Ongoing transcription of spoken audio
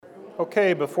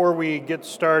Okay, before we get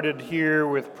started here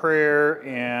with prayer,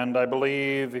 and I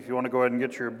believe if you want to go ahead and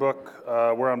get your book,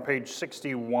 we're on page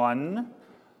 61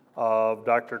 of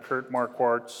Dr. Kurt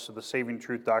Marquardt's The Saving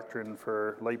Truth Doctrine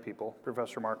for Lay People,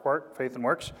 Professor Marquardt, Faith and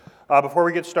Works. Before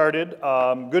we get started,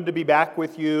 good to be back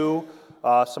with you.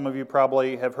 Some of you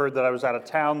probably have heard that I was out of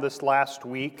town this last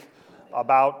week.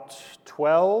 About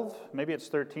 12, maybe it's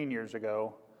 13 years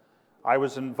ago, I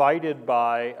was invited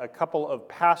by a couple of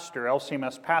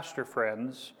LCMS pastor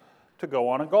friends to go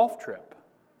on a golf trip.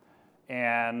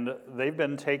 And they've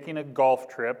been taking a golf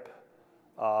trip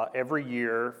every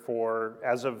year for,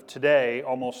 as of today,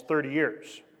 almost 30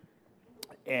 years.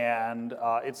 And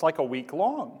it's like a week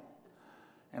long.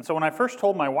 And so when I first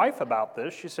told my wife about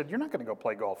this, she said, "You're not going to go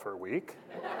play golf for a week.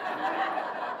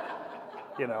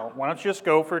 Why don't you just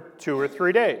go for 2 or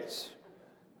 3 days?"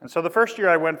 And so the first year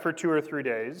I went for 2 or 3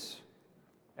 days.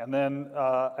 And then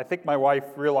I think my wife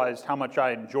realized how much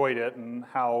I enjoyed it and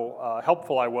how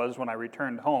helpful I was when I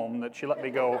returned home, that she let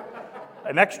me go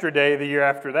an extra day the year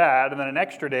after that, and then an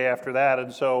extra day after that.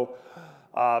 And so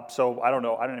I don't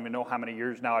know. I don't even know how many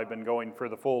years now I've been going for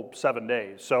the full 7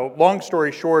 days. So long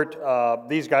story short,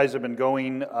 these guys have been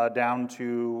going down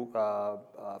to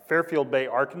Fairfield Bay,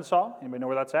 Arkansas. Anybody know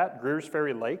where that's at? Greers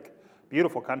Ferry Lake.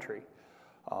 Beautiful country.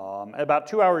 About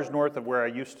 2 hours north of where I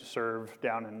used to serve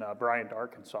down in Bryant,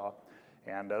 Arkansas.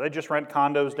 And they just rent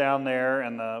condos down there,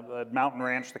 and the mountain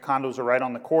ranch, the condos are right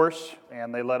on the course,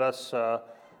 and they let us,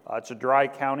 it's a dry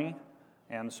county,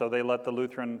 and so they let the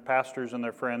Lutheran pastors and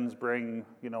their friends bring,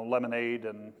 lemonade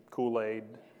and Kool-Aid,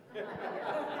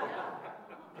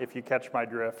 if you catch my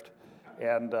drift.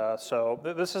 And so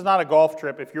this is not a golf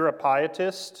trip. If you're a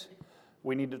pietist,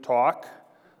 we need to talk.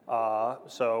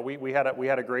 So we had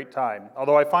a great time.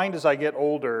 Although I find as I get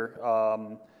older,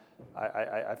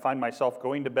 I find myself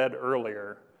going to bed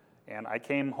earlier, and I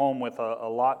came home with a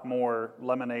lot more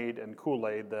lemonade and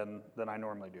Kool-Aid than I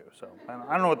normally do. So I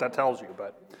don't know what that tells you,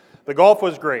 but the golf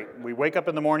was great. We wake up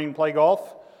in the morning, play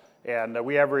golf, and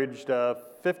we averaged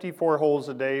 54 holes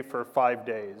a day for 5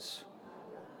 days.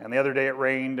 And the other day it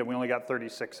rained, and we only got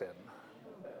 36 in.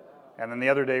 And then the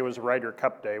other day was Ryder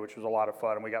Cup Day, which was a lot of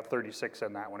fun, and we got 36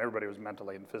 in that one. Everybody was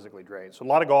mentally and physically drained. So a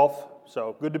lot of golf,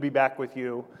 so good to be back with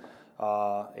you,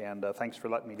 and thanks for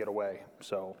letting me get away.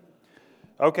 So,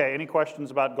 okay, any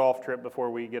questions about golf trip before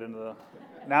we get into the...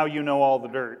 Now you know all the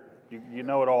dirt. You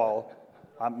know it all.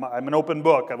 I'm an open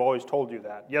book. I've always told you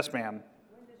that. Yes, ma'am.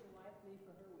 When does your wife leave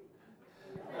for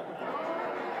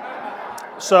her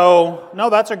week? So, no,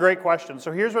 that's a great question.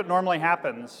 So here's what normally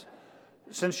happens.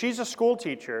 Since she's a school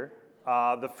teacher,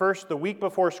 the week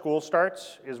before school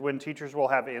starts is when teachers will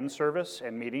have in-service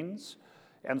and meetings.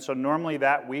 And so normally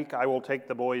that week I will take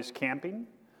the boys camping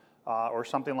or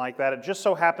something like that. It just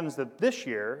so happens that this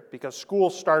year, because school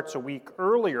starts a week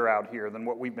earlier out here than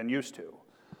what we've been used to,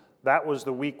 that was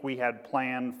the week we had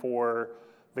planned for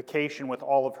vacation with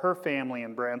all of her family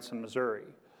in Branson, Missouri.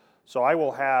 So I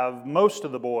will have most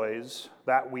of the boys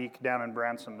that week down in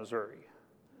Branson, Missouri.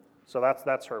 So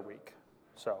that's her week.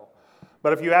 So,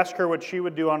 but if you ask her what she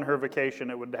would do on her vacation,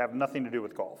 it would have nothing to do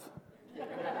with golf.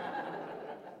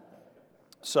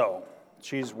 So,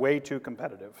 she's way too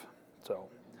competitive. So,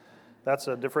 that's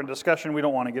a different discussion we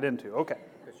don't want to get into. Okay.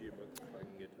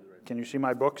 Can you see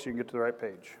my book so you can get to the right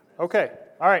page? Okay.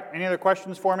 All right. Any other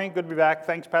questions for me? Good to be back.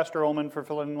 Thanks, Pastor Ullman, for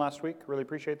filling in last week. Really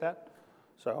appreciate that.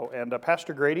 So, and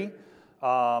Pastor Grady,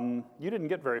 you didn't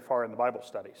get very far in the Bible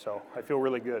study, so I feel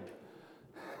really good.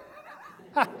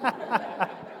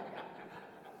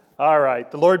 All right,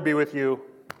 the Lord be with you.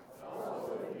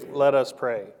 Let us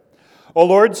pray. O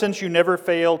Lord, since you never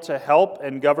fail to help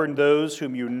and govern those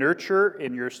whom you nurture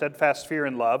in your steadfast fear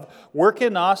and love, work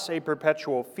in us a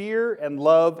perpetual fear and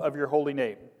love of your holy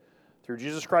name. Through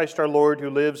Jesus Christ our Lord, who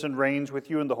lives and reigns with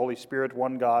you in the Holy Spirit,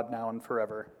 one God, now and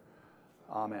forever.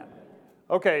 Amen.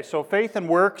 Okay, so faith and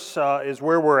works is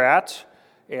where we're at.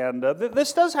 And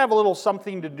this does have a little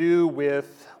something to do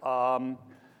with,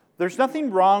 there's nothing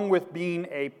wrong with being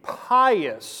a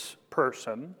pious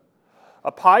person.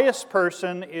 A pious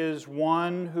person is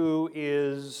one who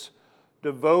is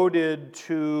devoted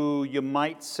to, you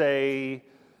might say,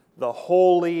 the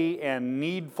holy and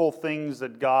needful things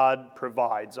that God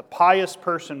provides. A pious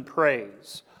person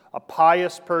prays. A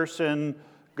pious person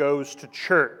goes to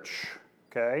church.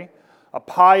 Okay? A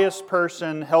pious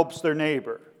person helps their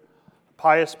neighbor.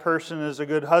 Pious person is a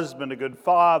good husband, a good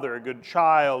father, a good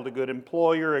child, a good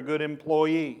employer, a good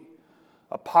employee.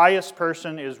 A pious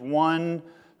person is one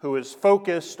who is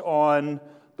focused on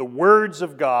the words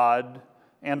of God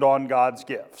and on God's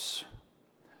gifts.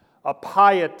 A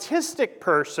pietistic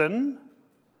person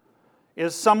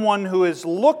is someone who is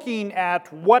looking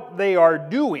at what they are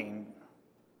doing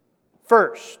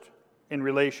first in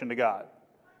relation to God.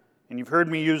 And you've heard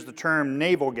me use the term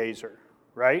navel gazer,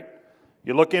 right?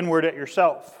 You look inward at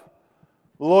yourself.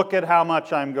 Look at how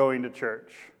much I'm going to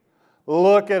church.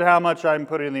 Look at how much I'm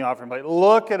putting in the offering plate.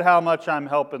 Look at how much I'm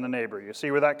helping the neighbor. You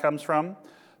see where that comes from?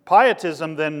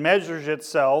 Pietism then measures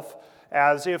itself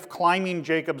as if climbing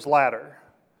Jacob's ladder,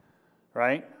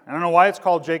 right? I don't know why it's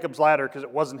called Jacob's ladder, because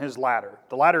it wasn't his ladder.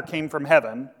 The ladder came from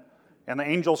heaven, and the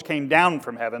angels came down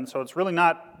from heaven, so it's really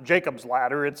not Jacob's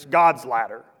ladder, it's God's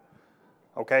ladder.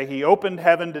 Okay, he opened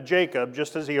heaven to Jacob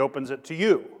just as he opens it to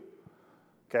you.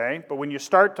 Okay, but when you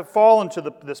start to fall into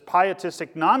this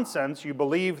pietistic nonsense, you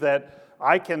believe that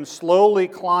I can slowly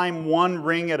climb one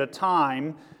ring at a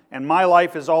time, and my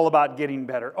life is all about getting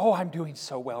better. Oh, I'm doing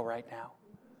so well right now,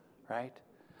 right?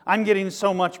 I'm getting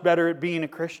so much better at being a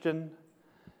Christian.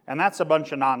 And that's a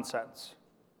bunch of nonsense.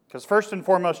 Because first and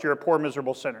foremost, you're a poor,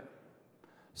 miserable sinner.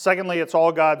 Secondly, it's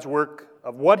all God's work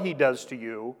of what He does to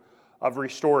you, of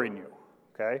restoring you.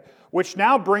 Okay? Which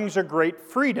now brings a great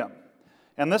freedom.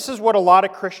 And this is what a lot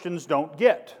of Christians don't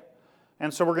get.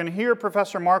 And so we're going to hear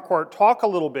Professor Marquardt talk a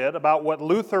little bit about what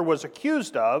Luther was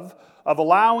accused of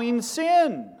allowing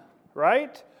sin,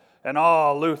 right? And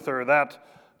Luther, that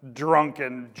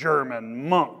drunken German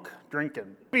monk,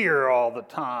 drinking beer all the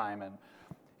time and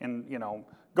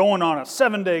going on a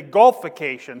 7-day golf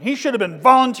vacation. He should have been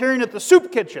volunteering at the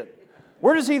soup kitchen.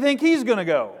 Where does he think he's going to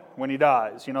go when he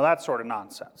dies? That sort of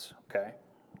nonsense, okay?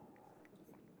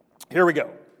 Here we go.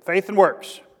 Faith and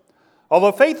works.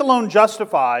 Although faith alone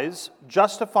justifies,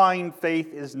 justifying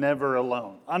faith is never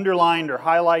alone. Underline or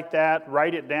highlight that,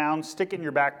 write it down, stick it in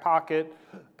your back pocket,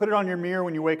 put it on your mirror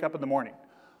when you wake up in the morning.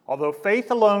 Although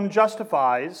faith alone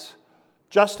justifies,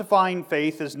 justifying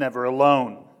faith is never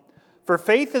alone. For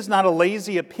faith is not a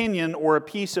lazy opinion or a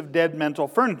piece of dead mental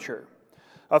furniture.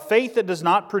 A faith that does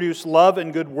not produce love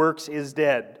and good works is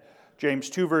dead. James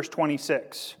 2 verse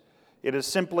 26. It is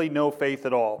simply no faith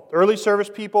at all. Early service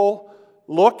people,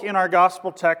 look in our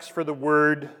gospel text for the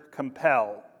word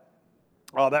compel.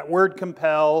 That word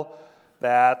compel,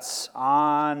 that's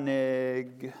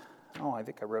onig. I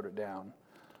think I wrote it down.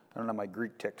 I don't have my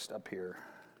Greek text up here.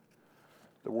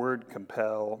 The word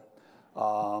compel.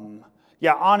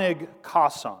 Onig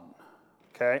kason.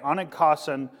 Okay, onig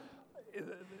kason.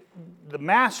 The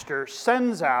master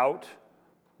sends out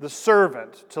the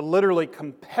servant to literally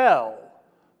compel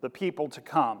the people to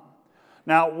come.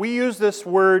 Now, we use this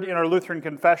word in our Lutheran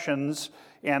confessions,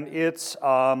 and it's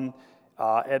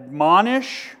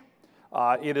admonish.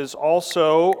 It is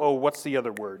also, what's the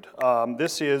other word?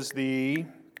 This is the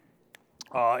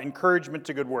encouragement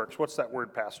to good works. What's that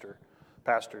word,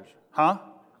 pastors? Huh?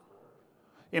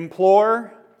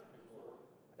 Implore.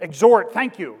 Exhort,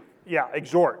 thank you. Yeah,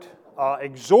 exhort.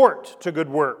 Exhort to good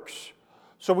works.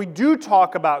 So we do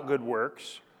talk about good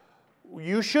works.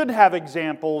 You should have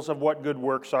examples of what good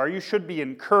works are. You should be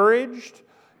encouraged.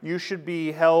 You should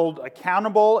be held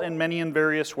accountable in many and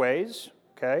various ways.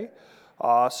 Okay?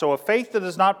 So a faith that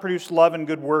does not produce love and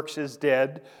good works is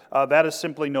dead. That is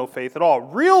simply no faith at all.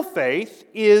 Real faith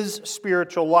is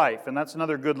spiritual life, and that's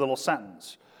another good little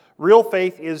sentence. Real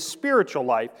faith is spiritual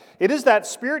life. It is that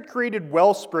Spirit-created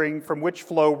wellspring from which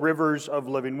flow rivers of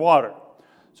living water.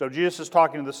 So Jesus is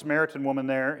talking to the Samaritan woman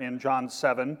there in John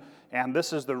 7, and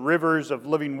this is the rivers of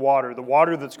living water, the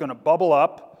water that's going to bubble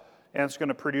up and it's going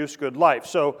to produce good life.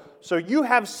 So you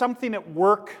have something at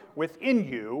work within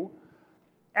you,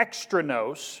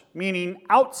 extranos, meaning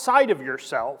outside of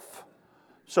yourself.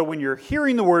 So when you're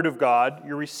hearing the Word of God,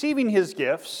 you're receiving His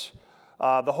gifts.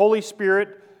 The Holy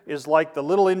Spirit is like the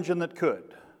little engine that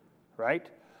could, right?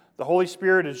 The Holy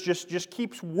Spirit is just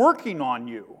keeps working on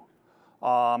you.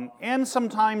 And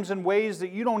sometimes in ways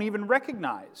that you don't even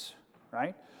recognize,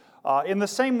 right? In the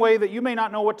same way that you may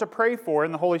not know what to pray for,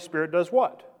 and the Holy Spirit does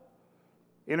what?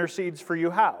 Intercedes for you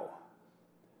how?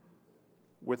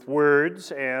 With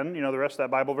words and, the rest of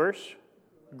that Bible verse?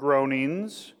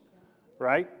 Groanings,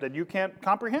 right? That you can't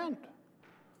comprehend.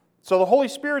 So the Holy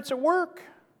Spirit's at work.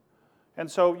 And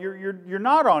so you're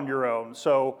not on your own.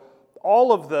 So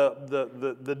all of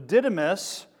the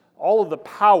didymus, all of the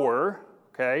power,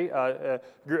 okay,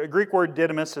 Greek word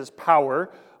didymus is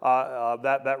power.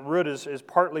 That root is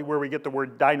partly where we get the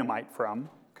word dynamite from,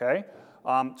 okay?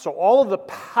 So all of the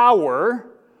power,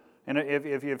 and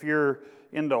if you're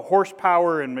into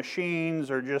horsepower and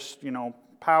machines or just,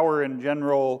 power in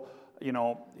general,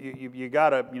 you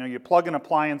gotta, you plug an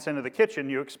appliance into the kitchen,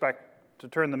 you expect to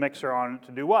turn the mixer on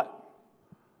to do what?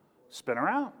 Spin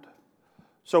around.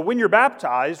 So when you're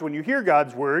baptized, when you hear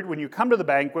God's word, when you come to the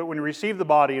banquet, when you receive the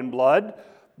body and blood,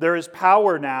 there is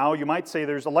power now, you might say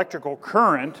there's electrical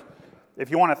current,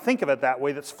 if you want to think of it that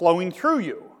way, that's flowing through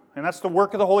you. And that's the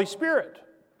work of the Holy Spirit.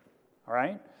 All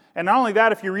right? And not only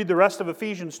that, if you read the rest of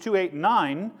Ephesians 2, 8, and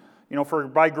 9, for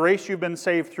by grace you've been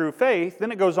saved through faith,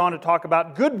 then it goes on to talk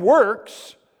about good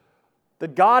works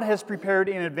that God has prepared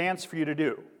in advance for you to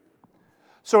do.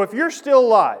 So if you're still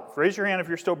alive, raise your hand if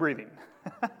you're still breathing.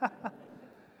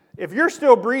 If you're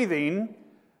still breathing,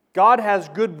 God has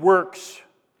good works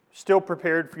still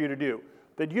prepared for you to do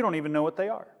that you don't even know what they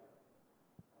are.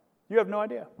 You have no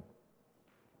idea.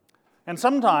 And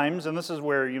sometimes, and this is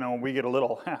where, we get a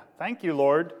little, thank you,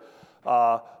 Lord.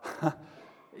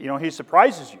 He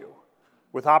surprises you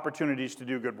with opportunities to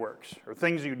do good works or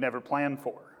things you'd never planned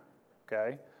for.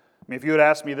 Okay? If you had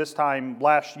asked me this time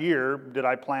last year, did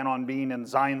I plan on being in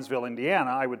Zionsville, Indiana,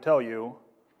 I would tell you,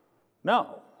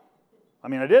 no. I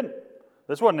didn't.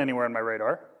 This wasn't anywhere on my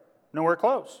radar. Nowhere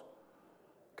close.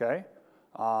 Okay?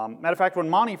 Matter of fact, when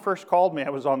Monty first called me, I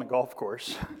was on the golf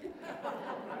course.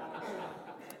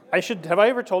 Have I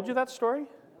ever told you that story?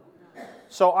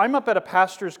 So I'm up at a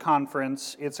pastor's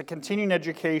conference. It's a continuing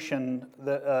education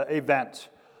event.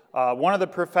 One of the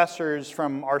professors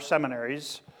from our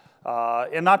seminaries,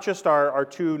 and not just our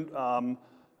two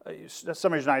seminaries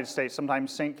in the United States,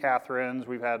 sometimes St. Catherine's.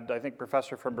 We've had, I think,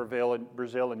 professor from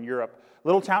Brazil and Europe. A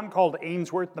little town called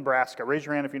Ainsworth, Nebraska. Raise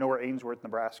your hand if you know where Ainsworth,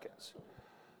 Nebraska is.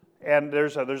 And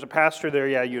there's a pastor there,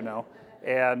 yeah, you know,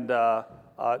 and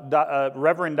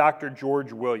Reverend Dr.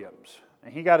 George Williams.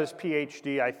 And he got his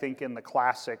PhD, I think, in the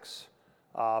classics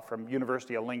from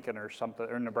University of Lincoln or something,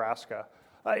 or Nebraska.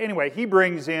 Anyway, he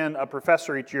brings in a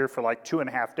professor each year for like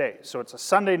 2.5 days. So it's a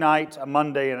Sunday night, a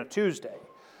Monday, and a Tuesday.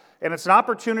 And it's an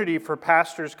opportunity for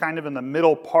pastors kind of in the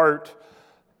middle part,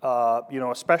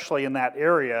 especially in that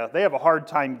area. They have a hard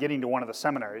time getting to one of the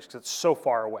seminaries because it's so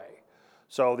far away.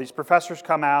 So these professors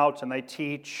come out and they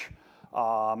teach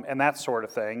and that sort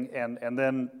of thing. And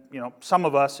then, some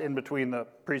of us in between the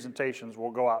presentations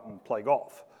will go out and play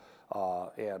golf.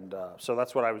 So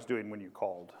that's what I was doing when you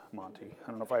called, Monty. I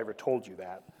don't know if I ever told you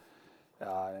that.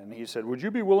 And he said, would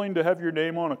you be willing to have your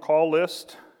name on a call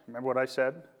list? Remember what I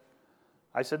said?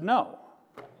 I said, no.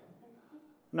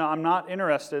 No, I'm not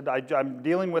interested. I'm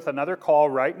dealing with another call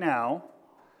right now,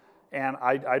 and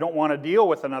I don't want to deal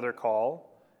with another call,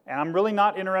 and I'm really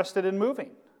not interested in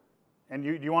moving. And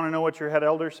you want to know what your head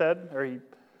elder said?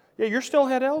 Yeah, you're still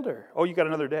head elder. Oh, you got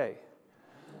another day.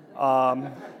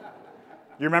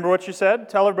 You remember what you said?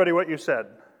 Tell everybody what you said.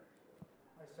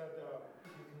 I said,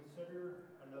 could you consider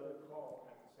another call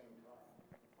at the same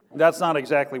time? That's not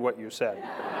exactly what you said.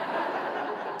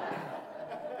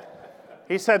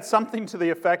 He said something to the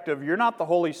effect of, you're not the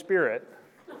Holy Spirit.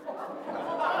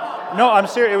 No, I'm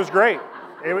serious. It was great.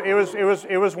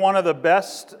 It was one of the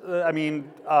best,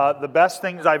 the best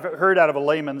things I've heard out of a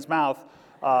layman's mouth.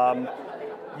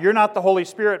 You're not the Holy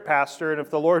Spirit, pastor, and if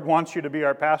the Lord wants you to be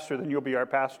our pastor, then you'll be our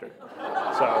pastor.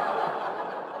 So,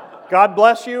 God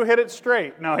bless you, hit it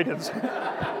straight. No, he didn't say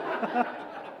that.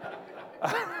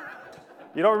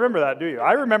 You don't remember that, do you?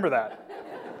 I remember that.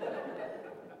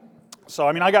 So,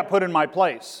 I got put in my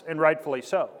place, and rightfully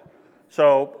so.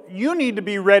 So, you need to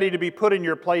be ready to be put in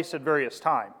your place at various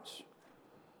times.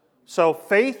 So,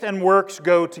 faith and works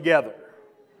go together.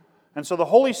 And so the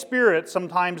Holy Spirit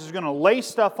sometimes is going to lay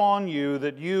stuff on you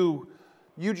that you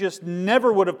just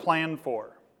never would have planned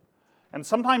for. And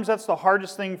sometimes that's the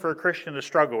hardest thing for a Christian to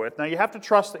struggle with. Now, you have to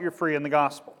trust that you're free in the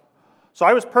gospel. So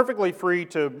I was perfectly free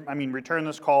to, return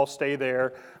this call, stay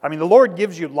there. The Lord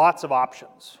gives you lots of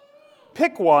options.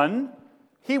 Pick one.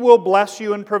 He will bless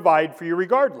you and provide for you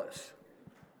regardless.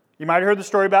 You might have heard the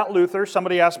story about Luther.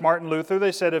 Somebody asked Martin Luther,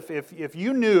 they said, if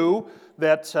you knew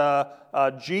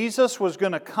that Jesus was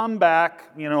going to come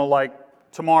back, like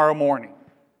tomorrow morning,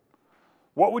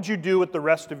 what would you do with the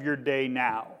rest of your day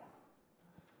now?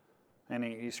 And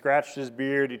he scratched his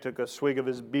beard, he took a swig of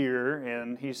his beer,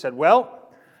 and he said, well,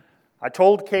 I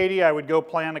told Katie I would go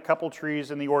plant a couple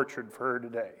trees in the orchard for her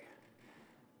today.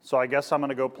 So I guess I'm going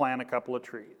to go plant a couple of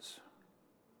trees.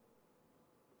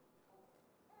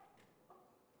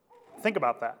 Think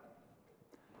about that.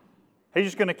 He's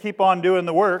just going to keep on doing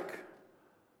the work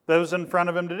that was in front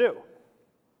of him to do.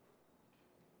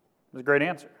 That's a great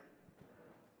answer.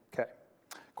 Okay.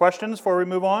 Questions before we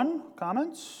move on?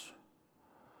 Comments?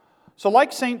 So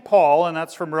like St. Paul, and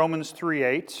that's from Romans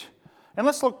 3:8. And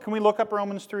let's look, can we look up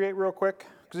Romans 3:8 real quick?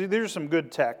 Because these are some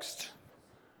good text.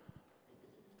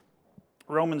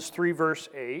 Romans 3 verse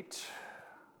 8.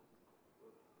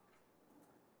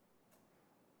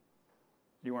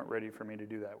 You weren't ready for me to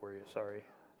do that, were you? Sorry.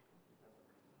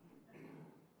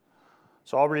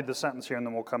 So I'll read the sentence here and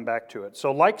then we'll come back to it.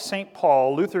 So like St.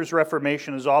 Paul, Luther's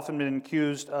Reformation has often been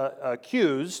accused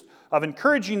of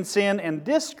encouraging sin and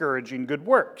discouraging good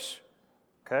works.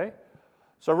 Okay?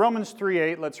 So Romans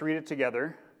 3:8, let's read it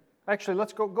together. Actually,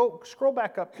 let's go scroll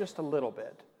back up just a little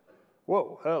bit.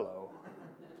 Whoa, hello.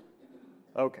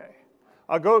 Okay.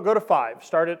 I'll go to 5.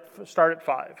 Start at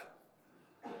 5.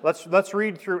 Let's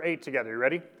read through 8 together. You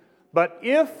ready? But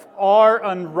if our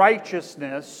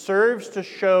unrighteousness serves to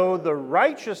show the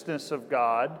righteousness of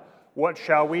God, what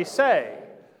shall we say?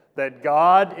 That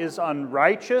God is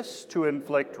unrighteous to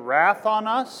inflict wrath on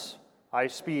us? I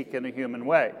speak in a human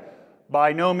way.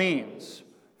 By no means.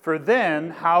 For then,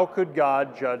 how could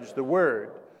God judge the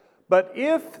word? But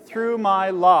if through my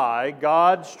lie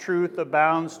God's truth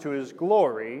abounds to his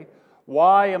glory,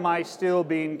 why am I still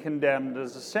being condemned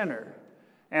as a sinner?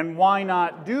 And why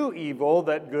not do evil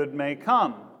that good may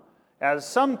come? As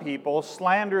some people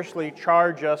slanderously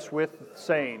charge us with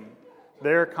saying,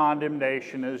 their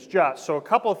condemnation is just. So a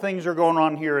couple of things are going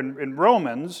on here in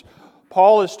Romans.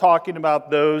 Paul is talking about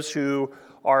those who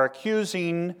are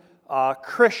accusing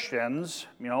Christians,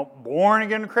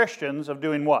 born-again Christians, of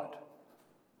doing what?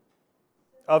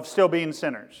 Of still being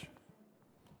sinners.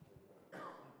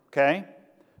 Okay?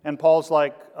 And Paul's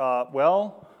like,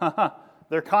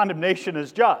 their condemnation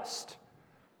is just.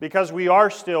 Because we are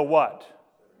still what?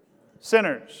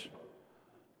 Sinners.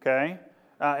 Okay?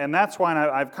 And that's why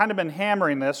I've kind of been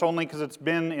hammering this, only because it's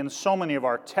been in so many of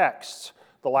our texts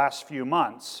the last few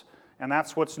months. And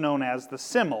that's what's known as the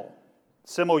simul.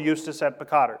 Simul justus et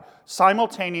peccator.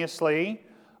 Simultaneously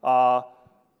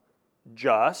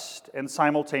just and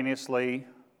simultaneously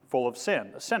full of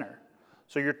sin, a sinner.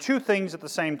 So you're two things at the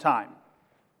same time.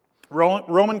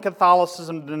 Roman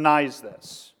Catholicism denies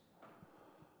this.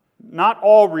 Not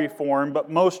all Reformed, but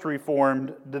most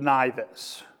Reformed deny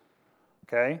this.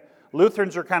 Okay?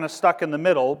 Lutherans are kind of stuck in the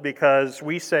middle because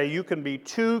we say you can be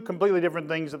two completely different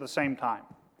things at the same time.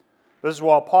 This is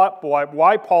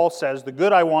why Paul says, the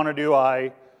good I want to do,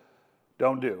 I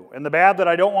don't do. And the bad that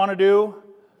I don't want to do,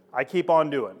 I keep on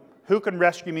doing. Who can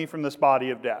rescue me from this body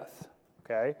of death?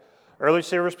 Okay? Early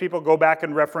service people go back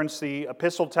and reference the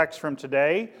epistle text from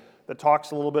today that talks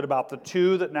a little bit about the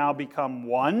two that now become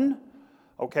one.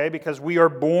 Okay? Because we are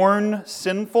born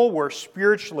sinful, we're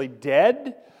spiritually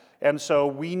dead, and so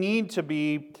we do need to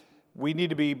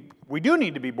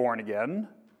be born again.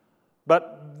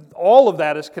 But all of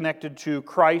that is connected to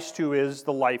Christ, who is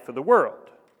the life of the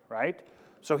world, right?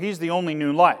 So he's the only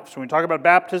new life. So when we talk about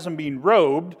baptism being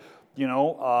robed,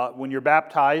 when you're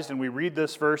baptized, and we read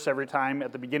this verse every time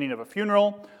at the beginning of a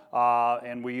funeral,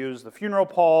 and we use the funeral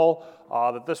pall,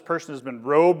 that this person has been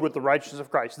robed with the righteousness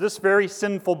of Christ. This very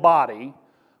sinful body,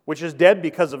 which is dead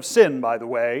because of sin, by the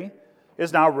way,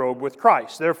 is now robed with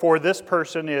Christ. Therefore, this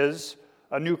person is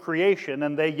a new creation,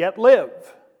 and they yet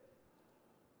live.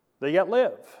 They yet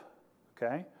live,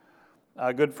 okay?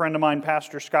 A good friend of mine,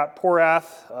 Pastor Scott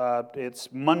Porath, it's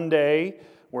Monday,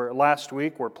 last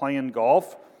week we're playing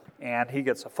golf, and he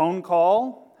gets a phone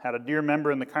call, had a dear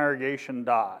member in the congregation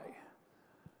die,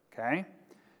 okay?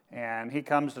 And he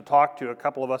comes to talk to a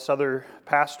couple of us other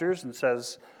pastors and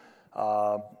says,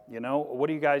 what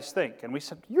do you guys think? And we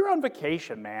said, you're on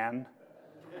vacation, man.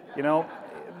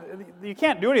 You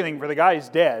can't do anything for the guy who's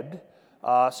dead.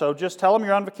 So just tell him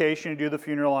you're on vacation and do the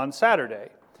funeral on Saturday.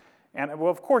 And,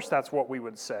 well, of course, that's what we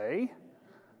would say.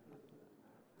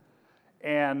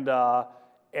 And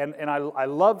I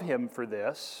love him for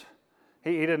this.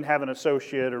 He didn't have an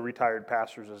associate or retired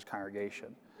pastors as his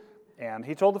congregation. And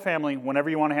he told the family, whenever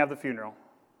you want to have the funeral,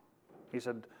 he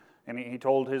said, and he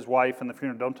told his wife in the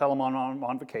funeral, don't tell him I'm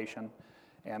on vacation.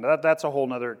 And that's a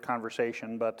whole other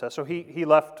conversation. But so he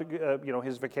left,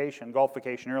 his vacation, golf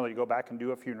vacation early to go back and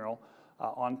do a funeral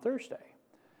on Thursday.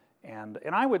 And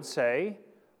I would say,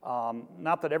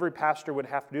 not that every pastor would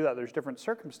have to do that, there's different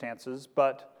circumstances,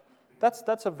 but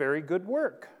that's a very good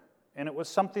work. And it was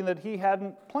something that he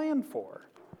hadn't planned for.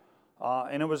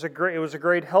 And it was a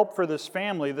great help for this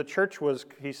family. The church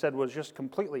he said, was just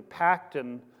completely packed,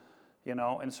 and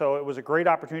so it was a great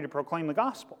opportunity to proclaim the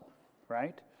gospel,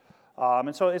 right?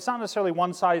 And so it's not necessarily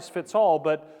one size fits all,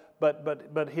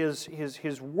 but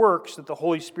his works that the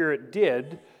Holy Spirit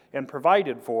did and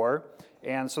provided for.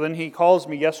 And so then he calls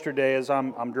me yesterday as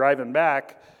I'm driving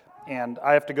back, and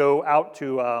I have to go out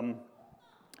to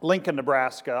Lincoln,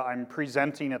 Nebraska. I'm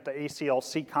presenting at the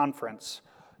ACLC conference,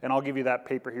 and I'll give you that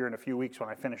paper here in a few weeks when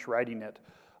I finish writing it.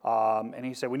 And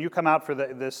he said, when you come out for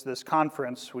this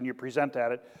conference, when you present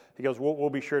at it, he goes, we'll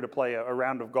be sure to play a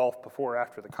round of golf before or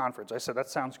after the conference. I said, that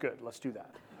sounds good. Let's do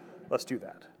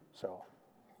that. So,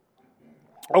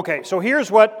 Okay, so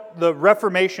here's what the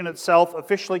Reformation itself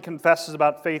officially confesses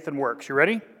about faith and works. You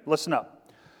ready? Listen up.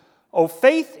 Oh,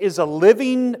 faith is a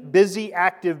living, busy,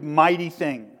 active, mighty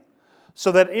thing,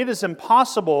 so that it is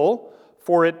impossible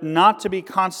for it not to be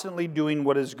constantly doing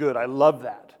what is good. I love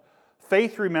that.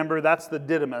 Faith, remember, that's the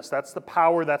dynamis, that's the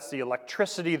power, that's the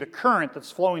electricity, the current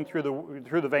that's flowing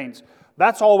through the veins.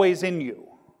 That's always in you.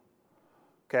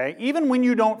 Okay? Even when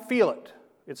you don't feel it,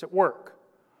 it's at work.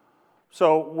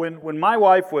 So when my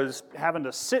wife was having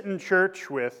to sit in church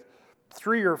with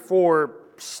 3 or 4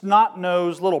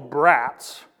 snot-nosed little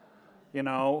brats,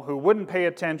 who wouldn't pay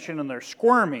attention and they're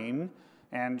squirming,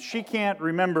 and she can't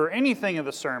remember anything of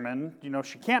the sermon,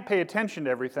 she can't pay attention to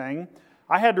everything,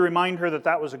 I had to remind her that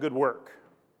that was a good work.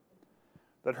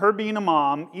 That her being a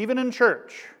mom, even in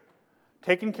church,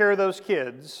 taking care of those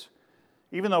kids,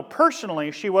 even though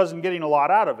personally she wasn't getting a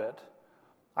lot out of it,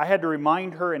 I had to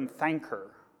remind her and thank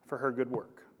her for her good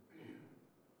work.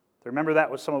 Remember that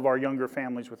with some of our younger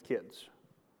families with kids.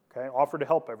 Okay, offer to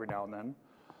help every now and then.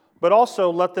 But also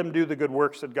let them do the good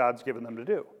works that God's given them to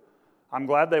do. I'm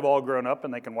glad they've all grown up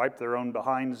and they can wipe their own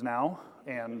behinds now.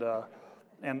 And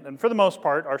for the most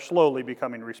part are slowly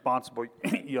becoming responsible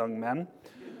young men.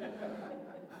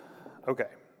 Okay.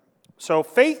 So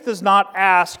faith does not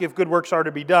ask if good works are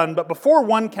to be done, but before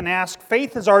one can ask,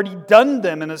 faith has already done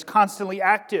them and is constantly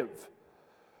active.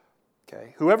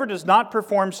 Okay. Whoever does not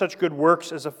perform such good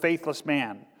works is a faithless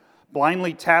man,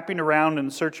 blindly tapping around in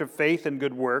search of faith and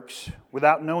good works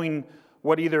without knowing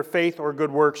what either faith or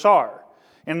good works are.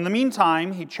 And in the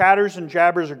meantime, he chatters and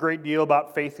jabbers a great deal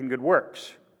about faith and good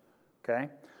works. Okay?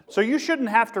 So you shouldn't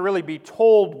have to really be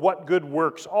told what good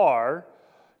works are.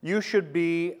 You should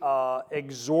be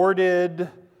exhorted,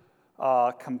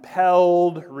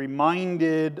 compelled,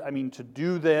 reminded, to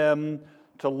do them,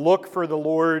 to look for the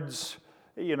Lord's,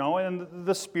 and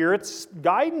the Spirit's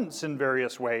guidance in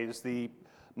various ways.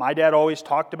 My dad always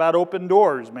talked about open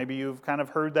doors. Maybe you've kind of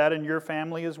heard that in your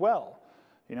family as well.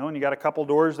 And you got a couple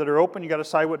doors that are open, you got to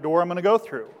decide what door I'm going to go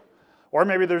through. Or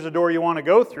maybe there's a door you want to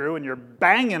go through and you're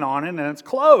banging on it and it's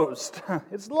closed.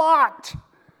 It's locked.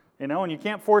 And you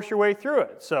can't force your way through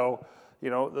it. So, the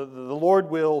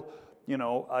Lord will,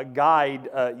 guide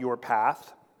your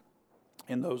path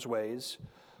in those ways.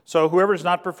 So whoever does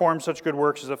not perform such good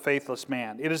works is a faithless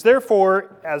man. It is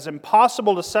therefore as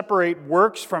impossible to separate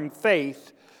works from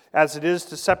faith as it is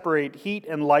to separate heat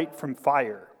and light from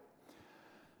fire.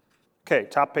 Okay,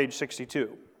 top page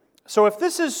 62. So if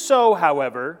this is so,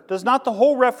 however, does not the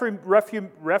whole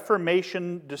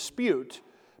Reformation dispute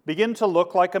begin to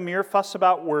look like a mere fuss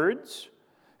about words?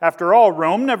 After all,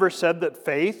 Rome never said that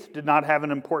faith did not have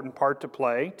an important part to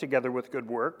play, together with good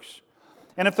works.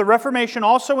 And if the Reformation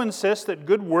also insists that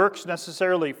good works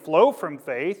necessarily flow from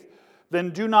faith,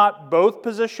 then do not both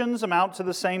positions amount to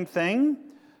the same thing?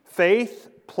 Faith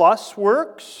plus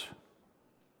works?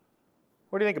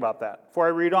 What do you think about that? Before I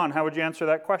read on, how would you answer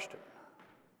that question?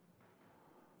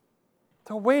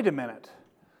 So wait a minute.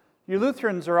 You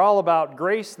Lutherans are all about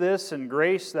grace this and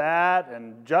grace that,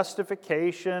 and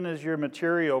justification is your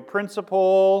material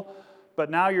principle, but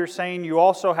now you're saying you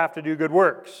also have to do good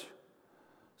works.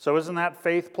 So isn't that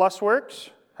faith plus works?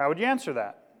 How would you answer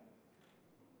that?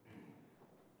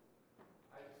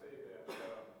 I'd say that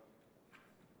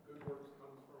good works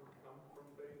come from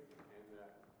faith, and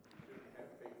that you shouldn't have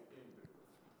faith in good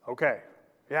works. Okay,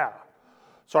 yeah.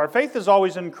 So our faith is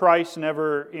always in Christ,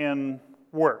 never in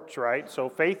works, right? So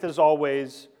faith is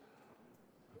always,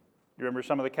 you remember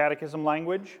some of the catechism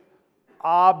language?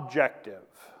 Objective,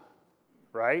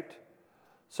 right?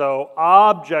 So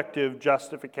objective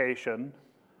justification,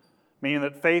 meaning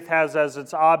that faith has as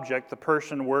its object the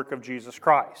person and work of Jesus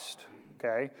Christ,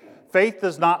 okay? Faith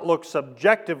does not look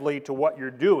subjectively to what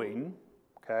you're doing,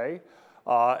 okay,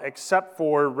 except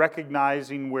for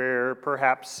recognizing where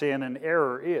perhaps sin and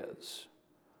error is,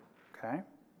 okay?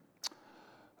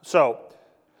 So,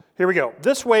 here we go.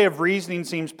 This way of reasoning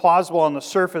seems plausible on the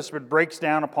surface, but breaks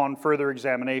down upon further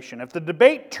examination. If the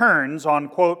debate turns on,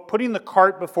 quote, putting the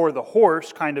cart before the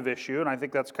horse kind of issue, and I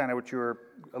think that's kind of what you were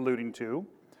alluding to,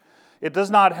 it does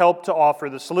not help to offer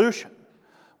the solution.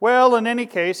 Well, in any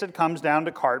case, it comes down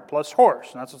to cart plus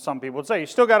horse. And that's what some people would say. You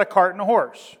still got a cart and a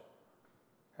horse.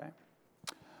 Okay?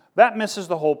 That misses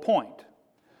the whole point.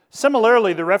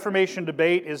 Similarly, the Reformation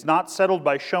debate is not settled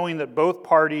by showing that both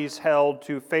parties held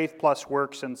to faith plus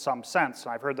works in some sense.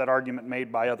 I've heard that argument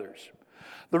made by others.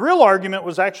 The real argument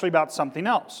was actually about something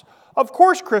else. Of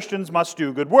course, Christians must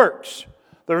do good works.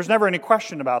 There was never any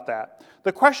question about that.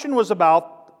 The question was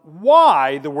about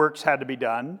why the works had to be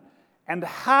done and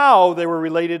how they were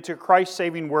related to Christ's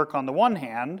saving work on the one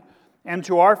hand and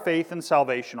to our faith and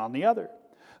salvation on the other.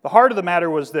 The heart of the matter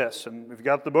was this, and if you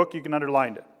got the book, you can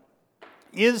underline it.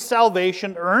 Is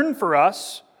salvation earned for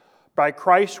us by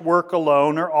Christ's work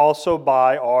alone, or also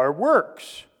by our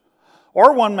works?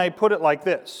 Or one may put it like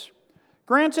this.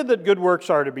 Granted that good works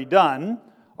are to be done,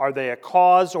 are they a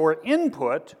cause or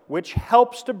input which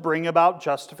helps to bring about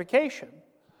justification?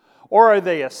 Or are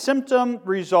they a symptom,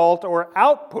 result, or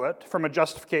output from a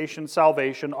justification,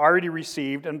 salvation already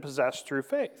received and possessed through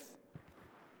faith?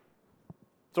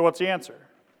 So what's the answer?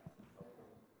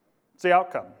 It's the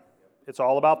outcome. It's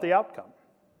all about the outcome.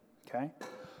 Okay?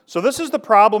 So this is the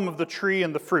problem of the tree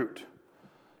and the fruit.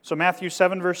 So Matthew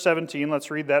 7, verse 17, let's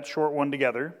read that short one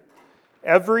together.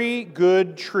 Every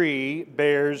good tree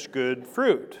bears good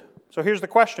fruit. So here's the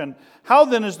question. How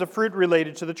then is the fruit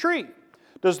related to the tree?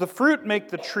 Does the fruit make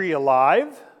the tree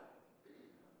alive?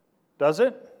 Does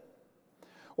it?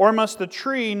 Or must the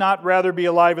tree not rather be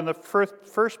alive in the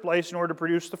first place in order to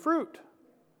produce the fruit?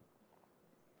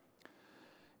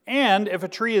 And if a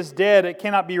tree is dead, it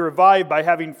cannot be revived by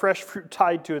having fresh fruit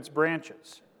tied to its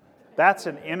branches. That's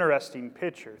an interesting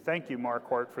picture. Thank you,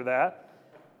 Marquardt, for that.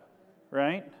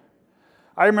 Right?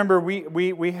 I remember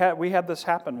we had this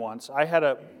happen once.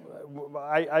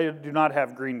 I do not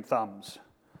have green thumbs.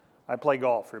 I play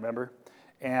golf, remember?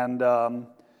 And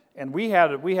we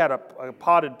had a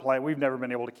potted plant. We've never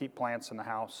been able to keep plants in the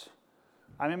house.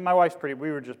 I mean, my wife's we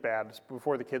were just bad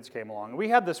before the kids came along. We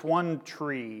had this one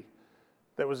tree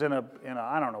that was in a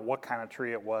I don't know what kind of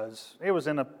tree it was. It was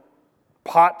in a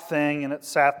pot thing, and it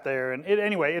sat there, and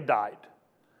it died.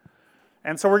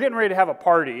 And so we're getting ready to have a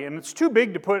party, and it's too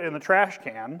big to put in the trash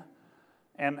can,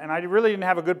 and I really didn't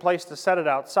have a good place to set it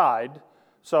outside.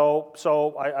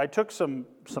 So I took some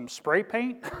spray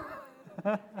paint,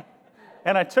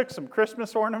 and I took some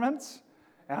Christmas ornaments,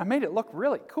 and I made it look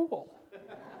really cool.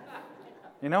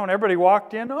 You know, and everybody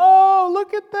walked in, oh,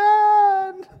 look at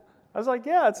that! I was like,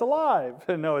 yeah, it's alive.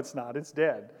 No, it's not. It's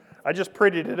dead. I just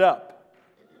prettied it up,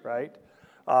 right?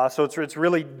 So it's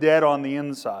really dead on the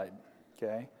inside,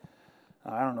 okay?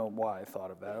 I don't know why I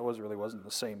thought of that. It really wasn't the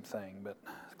same thing, but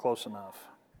close enough.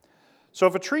 So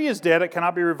if a tree is dead, it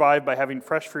cannot be revived by having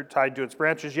fresh fruit tied to its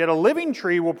branches, yet a living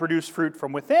tree will produce fruit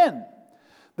from within.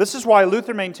 This is why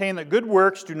Luther maintained that good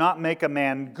works do not make a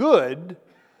man good,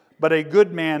 but a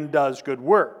good man does good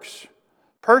works.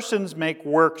 Persons make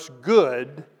works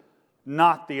good,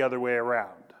 not the other way around.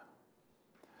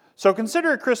 So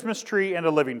consider a Christmas tree and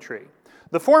a living tree.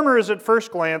 The former is at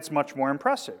first glance much more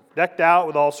impressive. Decked out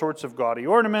with all sorts of gaudy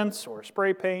ornaments or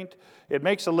spray paint, it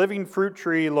makes a living fruit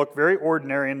tree look very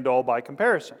ordinary and dull by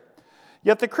comparison.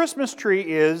 Yet the Christmas tree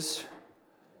is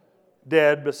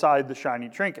dead beside the shiny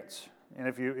trinkets. And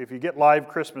if you get live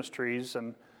Christmas trees,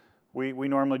 and we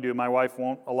normally do, my wife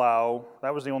won't allow,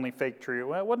 that was the only fake tree.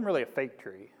 Well, it wasn't really a fake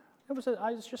tree. It was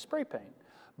just spray paint.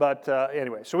 But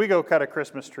anyway, so we go cut a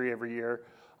Christmas tree every year.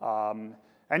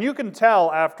 And you can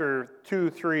tell after 2,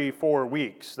 3, 4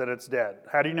 weeks that it's dead.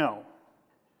 How do you know?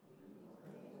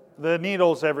 The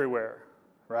needles everywhere,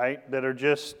 right? That are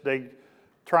just, they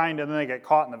get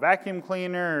caught in the vacuum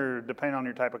cleaner, or depending on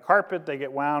your type of carpet, they get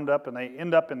wound up and they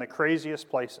end up in the craziest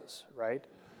places, right?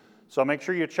 So make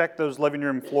sure you check those living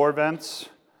room floor vents.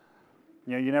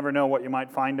 You know, you never know what you might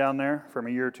find down there from a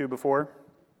year or two before.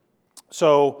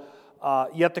 So,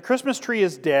 yet the Christmas tree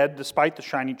is dead despite the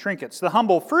shiny trinkets. The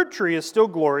humble fruit tree is still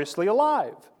gloriously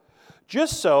alive.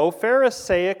 Just so,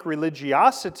 Pharisaic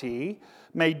religiosity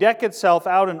may deck itself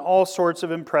out in all sorts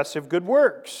of impressive good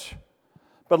works.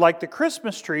 But like the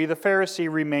Christmas tree, the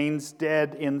Pharisee remains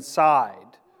dead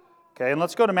inside. Okay, and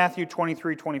let's go to Matthew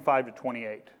 23, 25 to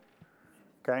 28.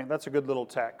 Okay, that's a good little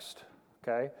text.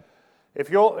 Okay, if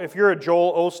you're a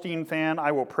Joel Osteen fan,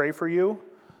 I will pray for you.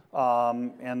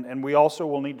 And we also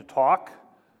will need to talk,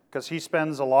 because he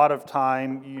spends a lot of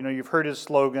time, you know, you've heard his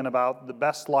slogan about the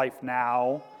best life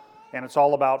now, and it's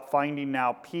all about finding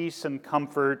now peace and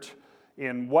comfort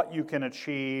in what you can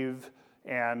achieve,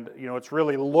 and, you know, it's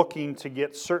really looking to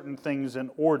get certain things in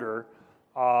order.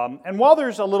 And while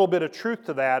there's a little bit of truth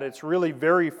to that, it's really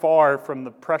very far from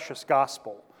the precious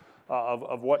gospel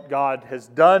of what God has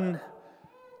done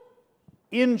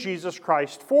in Jesus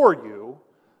Christ for you,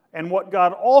 and what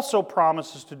God also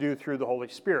promises to do through the Holy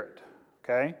Spirit,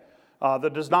 okay?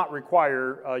 That does not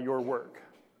require your work,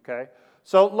 okay?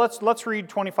 So let's read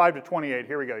 25 to 28.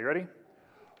 Here we go. You ready?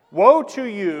 Woe to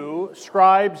you,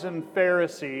 scribes and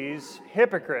Pharisees,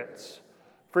 hypocrites!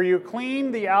 For you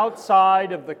clean the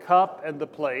outside of the cup and the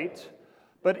plate,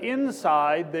 but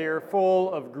inside they are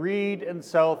full of greed and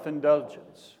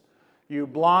self-indulgence. You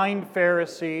blind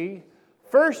Pharisee,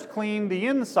 first clean the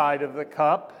inside of the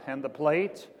cup and the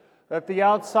plate, that the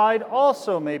outside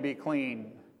also may be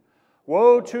clean.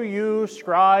 Woe to you,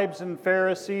 scribes and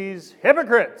Pharisees,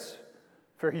 hypocrites!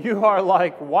 For you are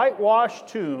like whitewashed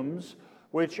tombs,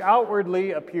 which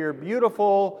outwardly appear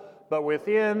beautiful, but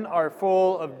within are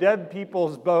full of dead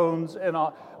people's bones and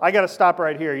all. I got to stop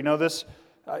right here. You know, this.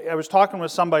 I was talking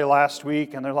with somebody last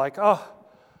week, and they're like, "Oh,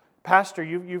 Pastor,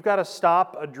 you've got to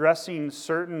stop addressing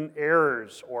certain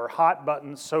errors or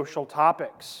hot-button social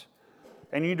topics.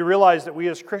 And you need to realize that we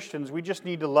as Christians, we just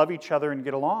need to love each other and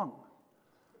get along."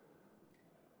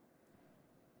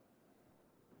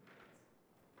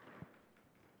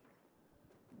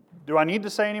 Do I need to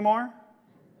say any more?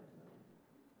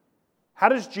 How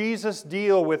does Jesus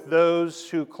deal with those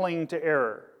who cling to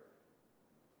error?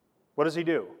 What does he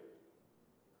do?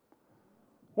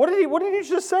 What did he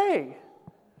just say?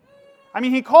 I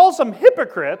mean, he calls them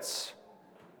hypocrites,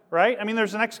 right? I mean,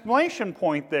 there's an exclamation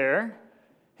point there.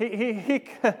 He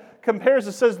compares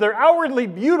and says they're outwardly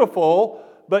beautiful,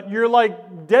 but you're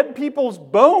like dead people's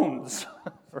bones,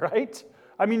 right?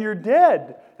 I mean, you're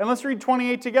dead. And let's read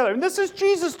 28 together. And this is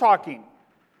Jesus talking,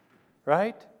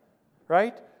 right?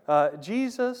 Right?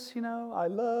 Jesus, you know, I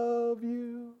love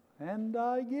you, and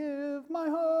I give my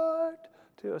heart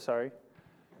to... Sorry.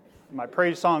 My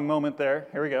praise song moment there.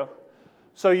 Here we go.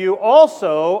 So you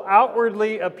also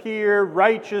outwardly appear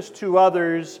righteous to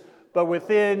others, but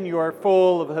within you are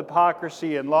full of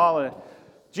hypocrisy and lawlessness.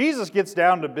 Jesus gets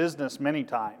down to business many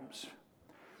times.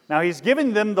 Now, he's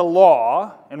giving them the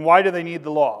law, and why do they need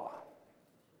the law?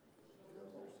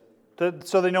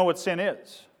 So they know what sin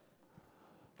is.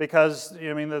 Because,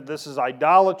 I mean, this is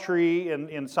idolatry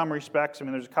in some respects. I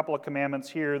mean, there's a couple of commandments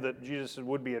here that Jesus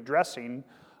would be addressing.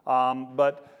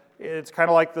 But it's kind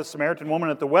of like the Samaritan woman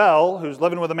at the well who's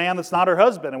living with a man that's not her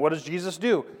husband. And what does Jesus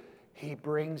do? He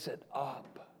brings it up.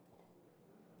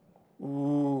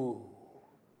 Ooh.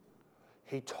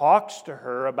 He talks to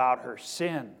her about her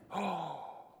sin. Oh.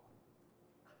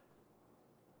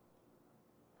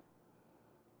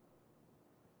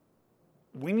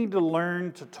 We need to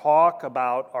learn to talk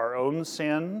about our own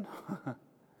sin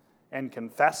and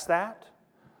confess that.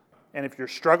 And if you're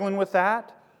struggling with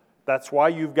that, that's why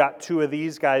you've got two of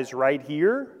these guys right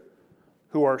here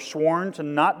who are sworn to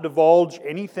not divulge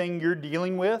anything you're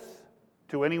dealing with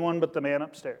to anyone but the man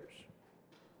upstairs.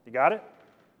 You got it?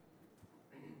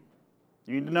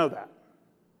 You need to know that.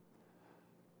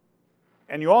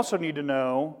 And you also need to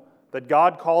know that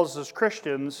God calls us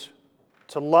Christians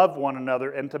to love one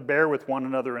another and to bear with one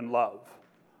another in love.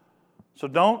 So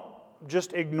don't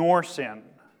just ignore sin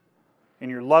in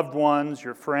your loved ones,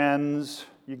 your friends.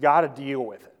 You got to deal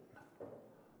with it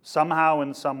somehow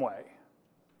in some way.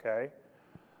 Okay?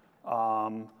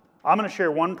 I'm going to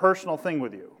share one personal thing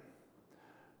with you.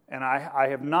 And I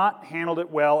have not handled it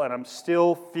well, and I'm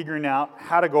still figuring out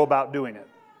how to go about doing it.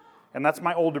 And that's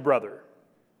my older brother.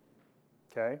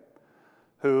 Okay?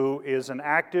 Who is an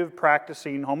active,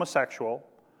 practicing homosexual,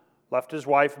 left his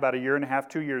wife about 1.5 years,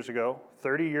 2 years ago,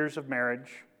 30 years of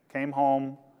marriage, came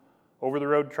home,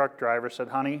 over-the-road truck driver, said,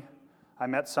 "Honey, I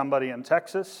met somebody in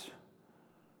Texas.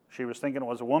 She was thinking it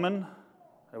was a woman.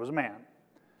 It was a man."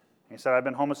 He said, "I've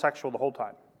been homosexual the whole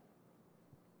time.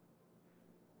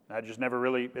 I just never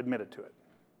really admitted to it."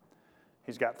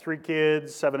 He's got 3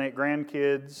 kids, 7, 8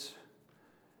 grandkids,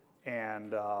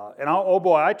 and oh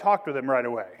boy, I talked with him right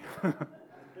away.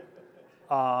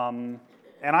 And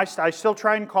I still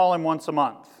try and call him once a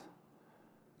month,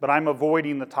 but I'm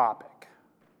avoiding the topic.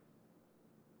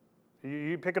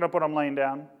 You picking up what I'm laying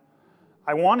down?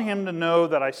 I want him to know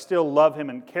that I still love him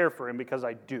and care for him because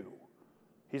I do.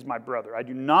 He's my brother. I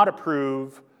do not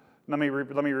approve. Let me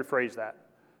rephrase that.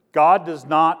 God does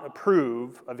not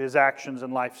approve of his actions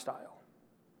and lifestyle.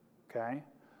 Okay?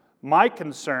 My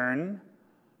concern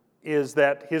is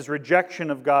that his rejection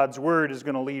of God's word is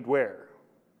going to lead where?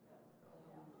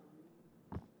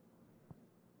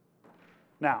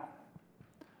 Now,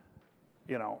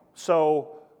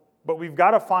 but we've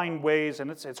got to find ways, and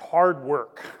it's hard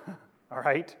work, all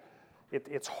right?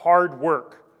 It's hard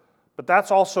work. But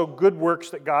that's also good works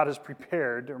that God has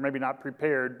prepared, or maybe not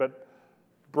prepared, but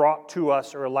brought to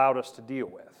us or allowed us to deal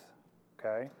with,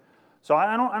 okay? So you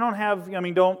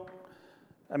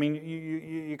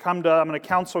come to, I'm going to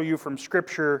counsel you from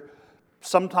Scripture.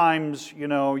 Sometimes,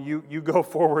 you go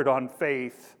forward on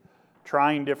faith,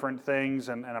 trying different things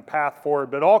and a path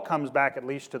forward, but it all comes back at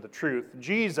least to the truth.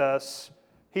 Jesus,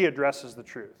 he addresses the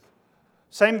truth.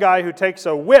 Same guy who takes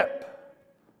a whip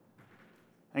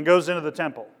and goes into the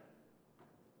temple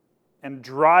and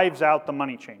drives out the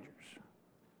money changers.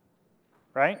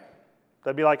 Right?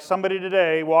 That'd be like somebody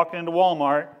today walking into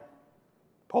Walmart,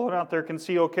 pulling out their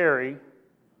concealed carry.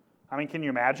 I mean, can you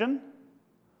imagine?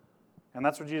 And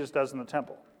that's what Jesus does in the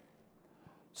temple.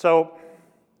 So,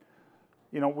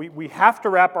 we have to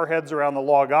wrap our heads around the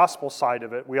law gospel side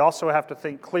of it. We also have to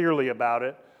think clearly about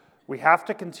it. We have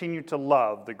to continue to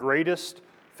love. The greatest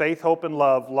faith, hope, and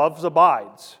love. Love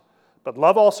abides. But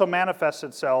love also manifests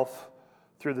itself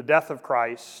through the death of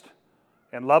Christ.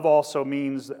 And love also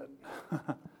means that,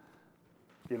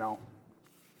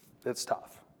 it's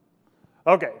tough.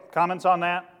 Okay, comments on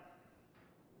that?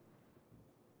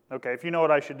 Okay, if you know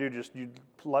what I should do, just you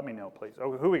let me know, please.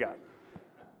 Oh, who we got?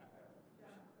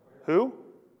 Who?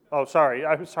 Oh, sorry.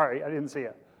 I'm sorry. I didn't see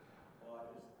it.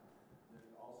 Well, there's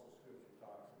also scripture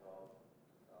talks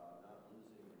about not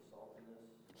losing your saltiness.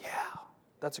 Yeah,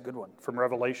 that's a good one. From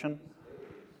Revelation.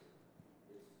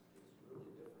 It's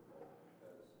really difficult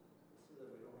because it's so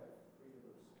that we don't have freedom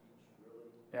of speech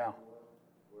really. Yeah.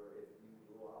 Where if you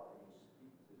go out and you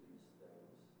speak to these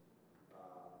things,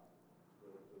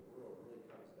 the world really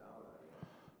comes down on you.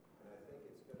 And I think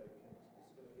it's going to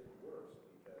get worse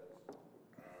because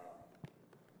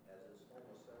as this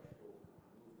homosexual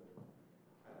movement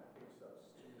kind of picks up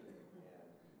steam and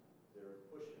they're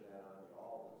pushing that on you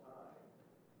all the time,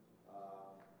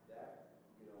 that,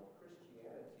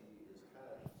 Christianity is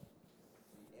kind of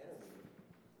the enemy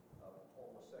of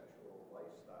homosexual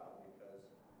lifestyle because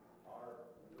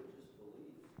our religious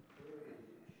beliefs clearly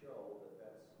show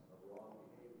that that's a wrong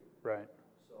behavior. Right.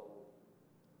 So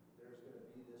there's going to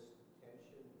be this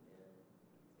tension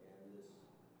and this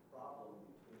problem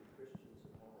between Christians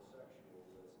and homosexuals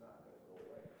that's not going to go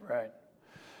away. Right.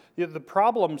 Yeah, the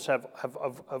problems have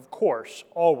of course,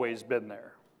 always been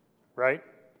there, right?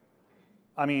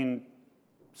 I mean,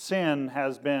 sin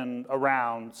has been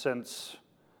around since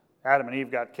Adam and Eve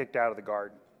got kicked out of the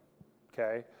garden,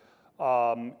 okay?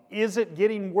 Is it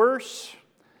getting worse?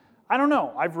 I don't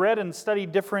know. I've read and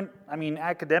studied different,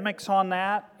 academics on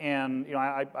that, and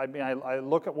I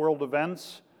look at world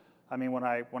events. When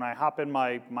I hop in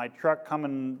my truck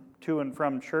coming to and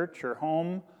from church or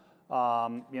home,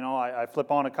 I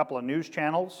flip on a couple of news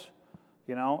channels,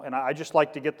 and I just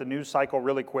like to get the news cycle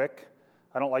really quick.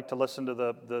 I don't like to listen to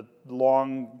the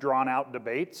long, drawn-out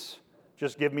debates.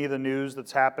 Just give me the news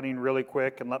that's happening really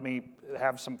quick and let me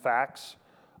have some facts,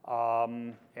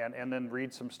 and then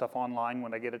read some stuff online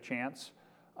when I get a chance.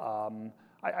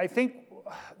 I think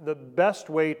the best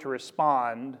way to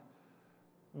respond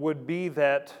would be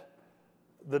that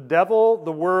the devil,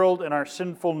 the world, and our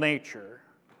sinful nature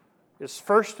is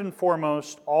first and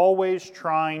foremost always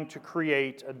trying to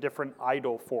create a different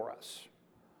idol for us.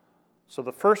 So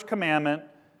the first commandment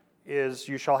is,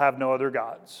 you shall have no other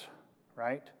gods,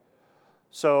 right?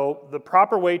 So the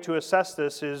proper way to assess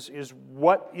this is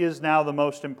what is now the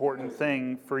most important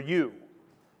thing for you?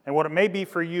 And what it may be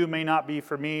for you may not be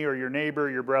for me or your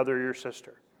neighbor, your brother, or your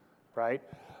sister, right?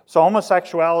 So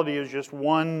homosexuality is just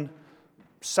one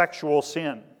sexual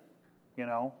sin,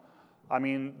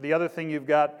 the other thing you've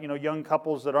got, young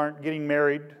couples that aren't getting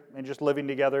married and just living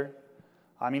together.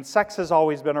 Sex has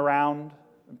always been around.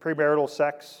 Premarital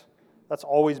sex, that's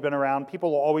always been around.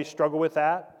 People will always struggle with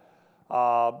that.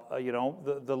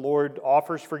 The Lord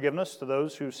offers forgiveness to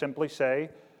those who simply say,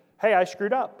 hey, I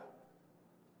screwed up.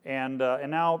 And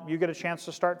now you get a chance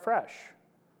to start fresh.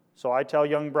 So I tell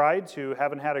young brides who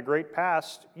haven't had a great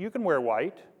past, you can wear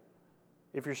white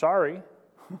if you're sorry.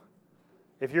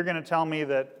 If you're going to tell me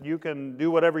that you can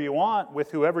do whatever you want with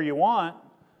whoever you want,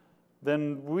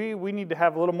 then we need to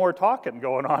have a little more talking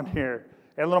going on here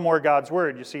and a little more God's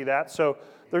Word. You see that? So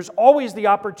there's always the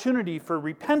opportunity for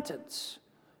repentance,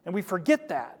 and we forget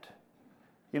that.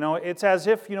 It's as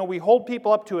if, we hold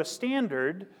people up to a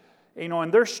standard,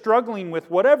 and they're struggling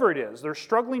with whatever it is. They're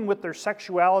struggling with their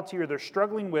sexuality, or they're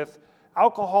struggling with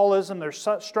alcoholism, they're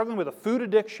struggling with a food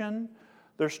addiction,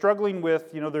 they're struggling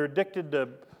with, they're addicted to,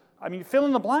 fill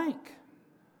in the blank.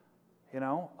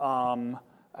 And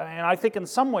I think in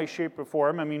some way, shape, or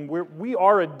form, we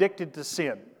are addicted to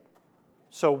sin.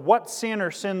 So what sin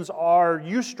or sins are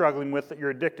you struggling with that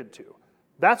you're addicted to?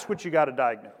 That's what you got to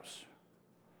diagnose.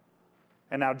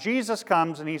 And now Jesus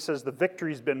comes and he says the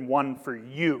victory's been won for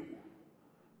you.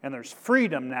 And there's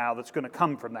freedom now that's going to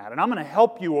come from that. And I'm going to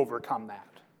help you overcome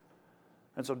that.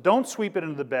 And so don't sweep it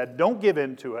into the bed. Don't give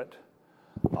in to it.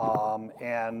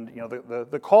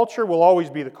 The culture will always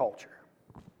be the culture.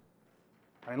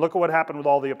 Look at what happened with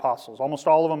all the apostles. Almost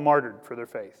all of them martyred for their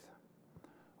faith.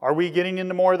 Are we getting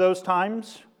into more of those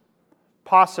times?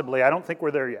 Possibly. I don't think we're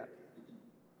there yet.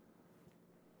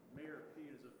 Mayor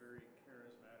Pete is a very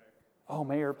charismatic. Oh,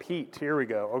 Mayor Pete. Here we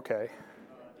go. Okay.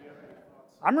 Do you have any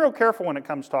thoughts? I'm real careful when it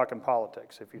comes talking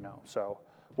politics, if you know. So,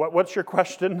 what's your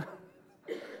question?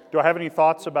 Do I have any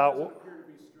thoughts about? He doesn't appear to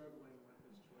be struggling with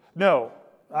his choice. No.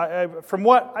 From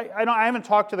what I haven't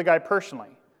talked to the guy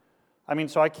personally, I mean,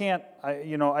 so I can't,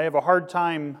 I have a hard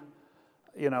time,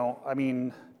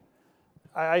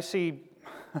 I see,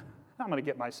 I'm going to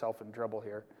get myself in trouble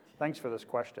here. Thanks for this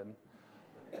question.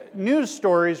 News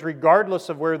stories, regardless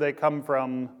of where they come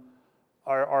from,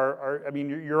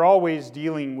 you're always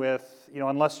dealing with,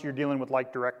 unless you're dealing with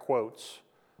like direct quotes,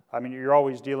 you're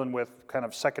always dealing with kind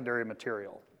of secondary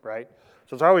material, right?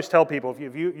 So as I always tell people,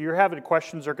 if you're having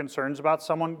questions or concerns about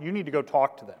someone, you need to go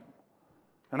talk to them.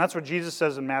 And that's what Jesus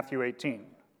says in Matthew 18.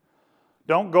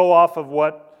 Don't go off of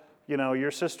what,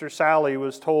 your sister Sally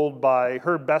was told by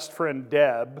her best friend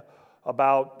Deb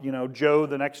about, Joe,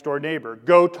 the next door neighbor.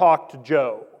 Go talk to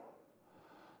Joe.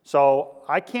 So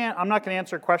I'm not going to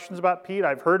answer questions about Pete.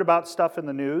 I've heard about stuff in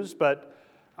the news, but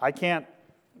I can't,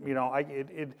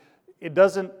 it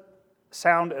doesn't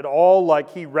sound at all like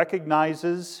he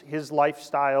recognizes his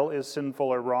lifestyle is sinful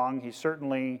or wrong. He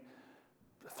certainly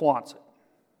flaunts it,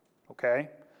 okay?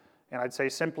 And I'd say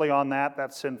simply on that,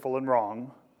 that's sinful and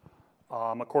wrong,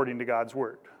 according to God's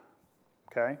Word,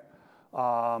 okay?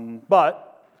 But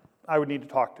I would need to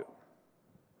talk to him,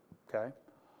 okay?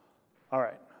 All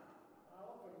right. I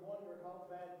often wonder how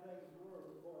bad things were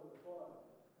before the flood.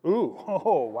 Ooh,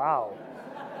 oh, wow.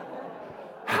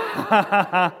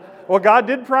 Well, God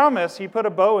did promise. He put a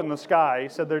bow in the sky. He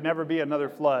said there'd never be another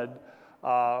flood.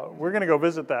 We're going to go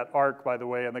visit that ark, by the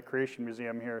way, in the Creation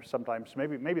Museum here sometime. So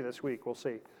maybe this week. We'll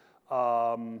see.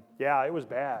 Yeah, it was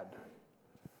bad.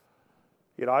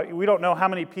 We don't know how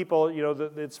many people,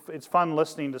 it's fun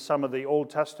listening to some of the Old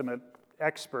Testament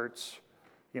experts.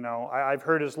 I've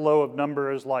heard as low of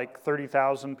number as like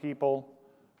 30,000 people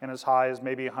and as high as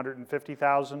maybe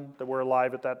 150,000 that were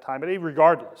alive at that time. But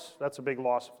regardless, that's a big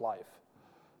loss of life,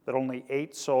 that only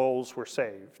 8 souls were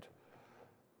saved.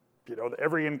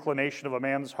 Every inclination of a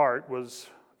man's heart was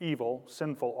evil,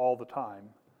 sinful all the time.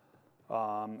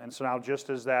 And so now just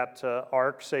as that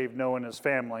ark saved Noah and his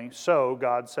family, so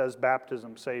God says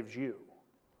baptism saves you.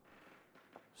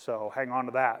 So hang on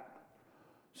to that.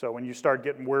 So when you start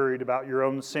getting worried about your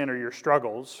own sin or your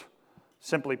struggles,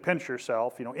 simply pinch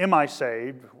yourself. Am I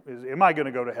saved? Am I going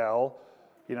to go to hell?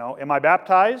 Am I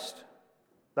baptized?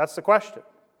 That's the question.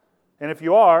 And if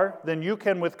you are, then you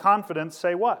can with confidence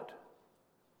say what?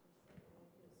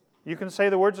 You can say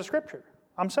the words of Scripture.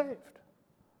 I'm saved.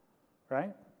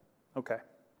 Right? Okay.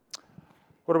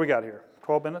 What do we got here?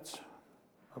 12 minutes?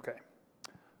 Okay.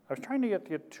 I was trying to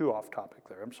get too off topic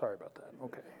there. I'm sorry about that.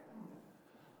 Okay.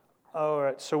 All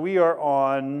right, so we are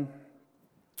on...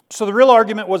 So the real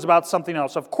argument was about something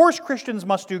else. Of course Christians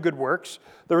must do good works.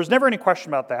 There was never any question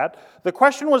about that. The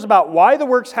question was about why the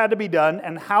works had to be done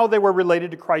and how they were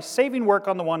related to Christ's saving work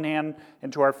on the one hand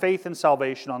and to our faith and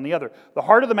salvation on the other. The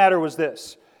heart of the matter was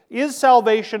this: is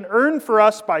salvation earned for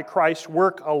us by Christ's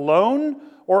work alone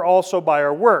or also by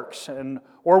our works?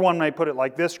 Or one may put it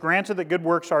like this: granted that good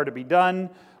works are to be done,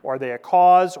 are they a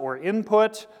cause or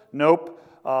input? Nope.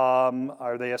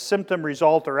 Are they a symptom,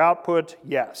 result, or output?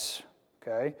 Yes.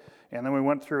 Okay. And then we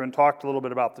went through and talked a little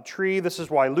bit about the tree. This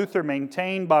is why Luther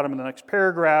maintained, bottom of the next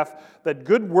paragraph, that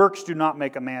good works do not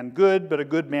make a man good, but a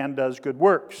good man does good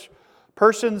works.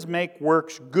 Persons make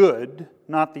works good,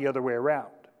 not the other way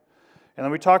around. And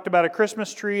then we talked about a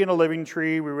Christmas tree and a living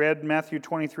tree. We read Matthew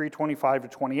 23, 25 to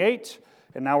 28.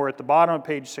 And now we're at the bottom of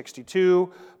page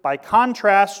 62. By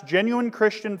contrast, genuine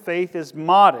Christian faith is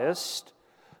modest,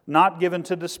 not given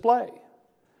to display.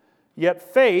 Yet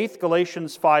faith,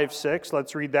 Galatians 5:6,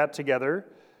 let's read that together,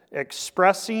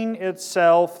 expressing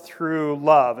itself through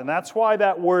love. And that's why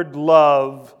that word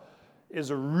love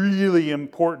is a really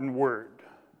important word,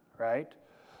 right?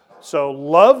 So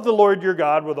love the Lord your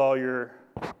God with all your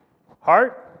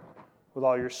heart, with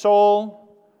all your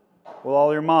soul, with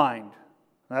all your mind.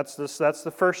 That's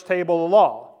the first table of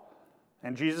law.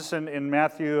 And Jesus in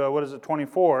Matthew,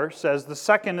 24, says the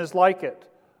second is like it.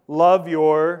 Love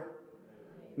your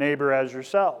neighbor as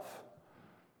yourself.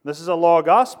 This is a law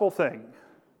gospel thing,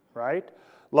 right?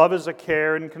 Love is a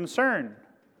care and concern.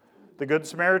 The Good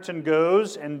Samaritan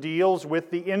goes and deals with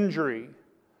the injury,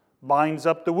 binds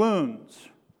up the wounds.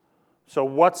 So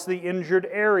what's the injured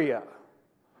area?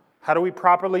 How do we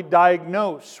properly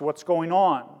diagnose what's going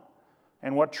on?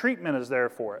 And what treatment is there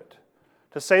for it?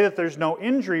 To say that there's no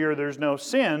injury or there's no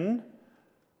sin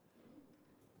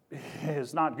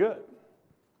is not good.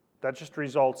 That just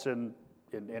results in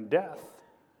death.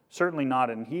 Certainly not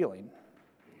in healing.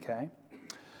 Okay?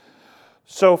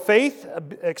 So faith,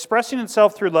 expressing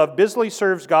itself through love, busily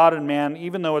serves God and man,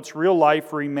 even though its real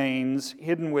life remains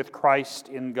hidden with Christ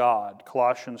in God.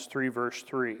 Colossians 3, verse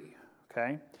 3.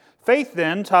 Okay? Faith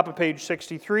then, top of page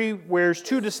 63, wears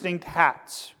two distinct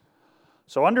hats.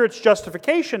 So under its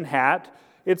justification hat,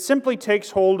 it simply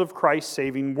takes hold of Christ's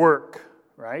saving work,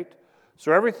 right?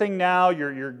 So everything now,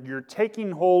 you're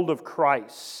taking hold of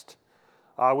Christ,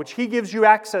 which He gives you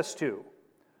access to.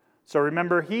 So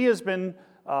remember, He's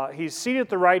seated at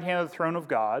the right hand of the throne of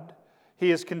God.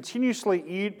 He is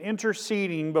continuously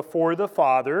interceding before the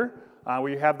Father.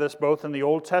 We have this both in the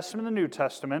Old Testament and the New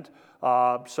Testament.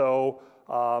 No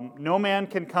man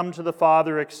can come to the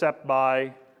Father except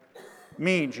by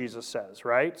me, Jesus says,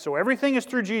 right? So everything is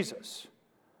through Jesus.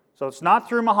 So it's not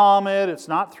through Muhammad, it's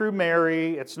not through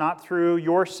Mary, it's not through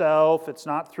yourself, it's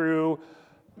not through,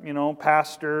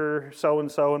 Pastor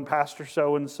so-and-so and Pastor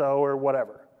so-and-so or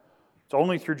whatever. It's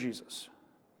only through Jesus,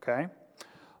 okay?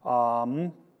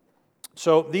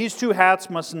 So these two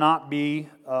hats must not be,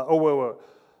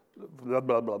 blah,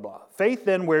 blah, blah, blah. Faith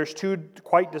then wears two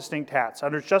quite distinct hats.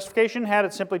 Under its justification hat,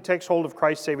 it simply takes hold of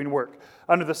Christ's saving work.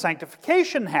 Under the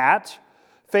sanctification hat,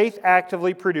 faith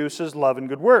actively produces love and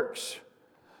good works.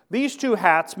 These two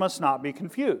hats must not be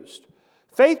confused.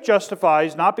 Faith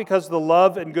justifies not because of the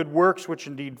love and good works which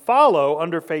indeed follow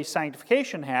under faith's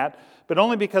sanctification hat, but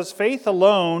only because faith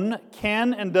alone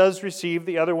can and does receive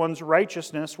the other one's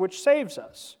righteousness which saves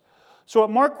us. So what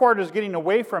Marquardt is getting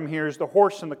away from here is the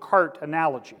horse and the cart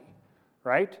analogy,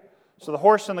 right? So the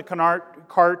horse and the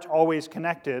cart always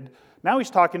connected. Now he's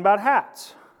talking about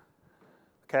hats,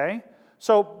 okay?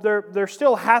 So they're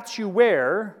still hats you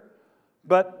wear,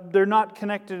 but they're not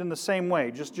connected in the same way.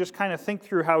 Just kind of think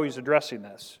through how he's addressing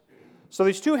this. So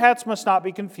these two hats must not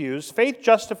be confused. Faith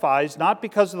justifies not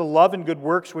because of the love and good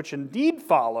works which indeed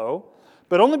follow,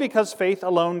 but only because faith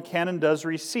alone can and does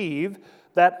receive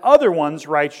that other one's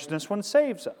righteousness which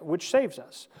saves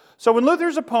us. So when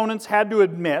Luther's opponents had to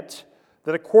admit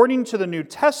that according to the New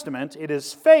Testament, it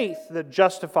is faith that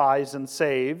justifies and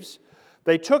saves,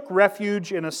 they took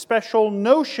refuge in a special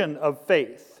notion of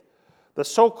faith, the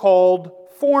so-called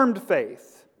formed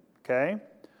faith, okay,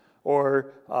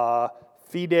 or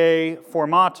fide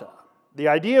formata. The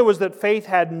idea was that faith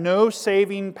had no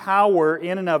saving power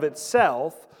in and of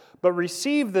itself, but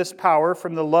received this power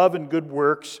from the love and good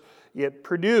works it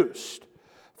produced.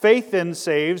 Faith then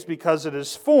saves because it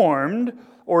is formed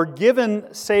or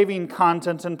given saving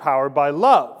content and power by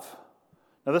love.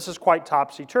 Now this is quite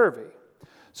topsy-turvy.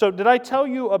 So did I tell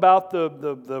you about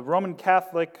the Roman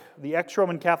Catholic, the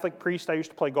ex-Roman Catholic priest I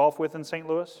used to play golf with in St.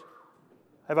 Louis?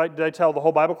 Did I tell the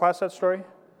whole Bible class that story?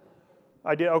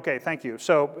 I did? Okay, thank you.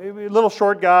 So a little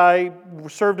short guy,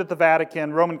 served at the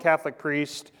Vatican, Roman Catholic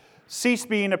priest, ceased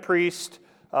being a priest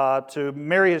to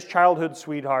marry his childhood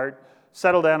sweetheart,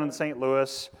 settled down in St.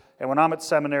 Louis, and when I'm at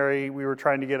seminary, we were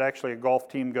trying to get actually a golf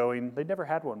team going. They'd never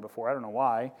had one before, I don't know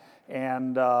why.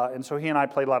 And so he and I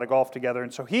played a lot of golf together.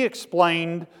 And so he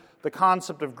explained the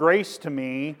concept of grace to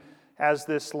me as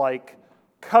this like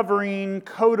covering,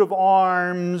 coat of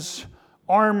arms,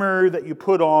 armor that you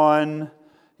put on,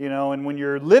 and when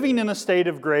you're living in a state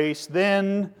of grace,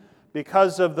 then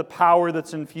because of the power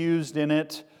that's infused in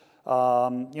it,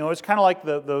 it's kind of like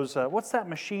those, what's that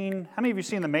machine? How many of you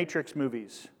seen the Matrix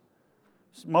movies?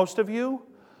 Most of you?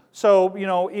 So,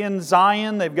 in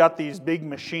Zion, they've got these big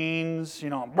machines,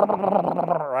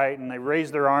 right? And they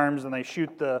raise their arms and they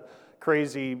shoot the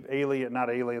crazy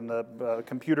the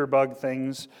computer bug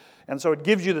things. And so it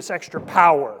gives you this extra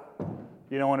power,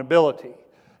 and ability.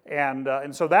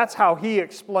 And so that's how he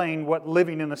explained what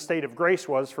living in a state of grace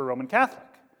was for Roman Catholic.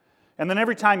 And then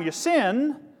every time you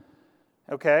sin,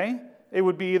 okay, it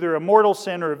would be either a mortal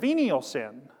sin or a venial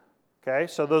sin. Okay,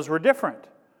 so those were different.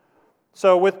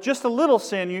 So with just a little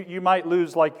sin, you might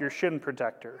lose like your shin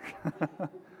protector.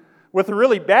 With a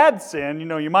really bad sin,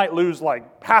 you might lose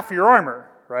like half your armor,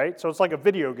 right? So it's like a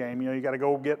video game, you got to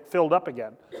go get filled up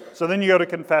again. So then you go to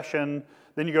confession,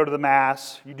 then you go to the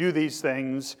Mass, you do these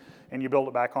things, and you build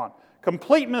it back on.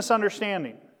 Complete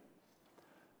misunderstanding,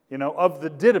 of the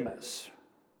didymus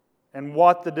and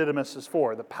what the didymus is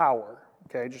for, the power.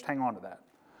 Okay, just hang on to that.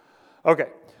 Okay,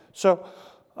 so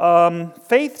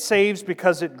faith saves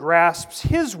because it grasps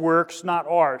His works, not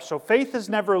ours. So faith is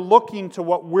never looking to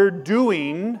what we're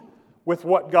doing with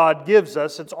what God gives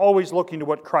us. It's always looking to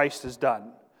what Christ has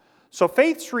done. So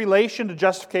faith's relation to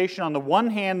justification on the one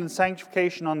hand and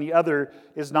sanctification on the other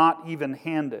is not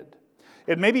even-handed.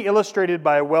 It may be illustrated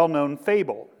by a well-known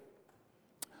fable.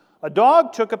 A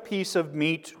dog took a piece of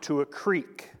meat to a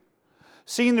creek.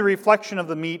 Seeing the reflection of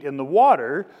the meat in the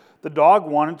water, the dog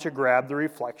wanted to grab the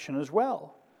reflection as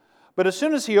well. But as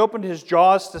soon as he opened his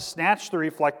jaws to snatch the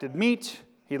reflected meat,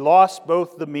 he lost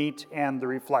both the meat and the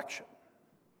reflection.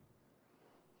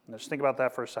 Let's think about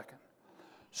that for a second.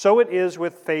 So it is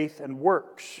with faith and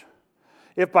works.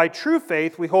 If by true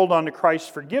faith we hold on to Christ's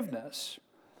forgiveness,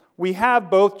 we have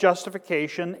both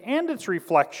justification and its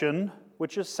reflection,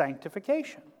 which is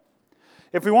sanctification.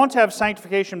 If we want to have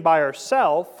sanctification by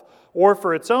ourselves or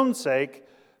for its own sake,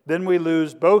 then we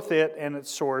lose both it and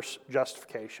its source,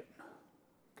 justification.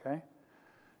 Okay?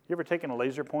 You ever taken a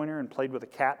laser pointer and played with a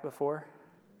cat before?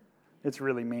 It's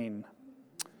really mean.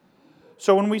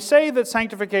 So when we say that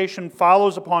sanctification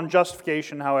follows upon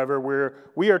justification, however,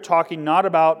 we are talking not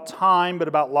about time, but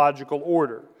about logical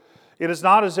order. It is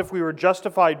not as if we were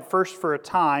justified first for a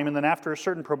time and then after a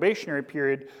certain probationary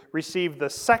period received the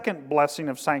second blessing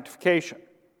of sanctification.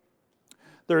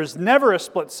 There is never a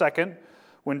split second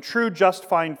when true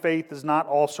justifying faith does not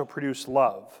also produce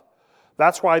love.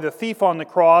 That's why the thief on the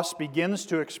cross begins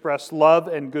to express love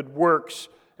and good works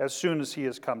as soon as he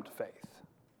has come to faith.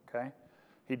 Okay?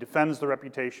 He defends the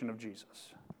reputation of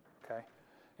Jesus. Okay?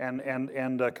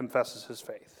 And confesses his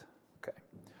faith. Okay.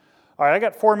 All right, I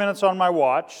got 4 minutes on my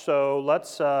watch, so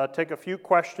let's take a few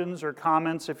questions or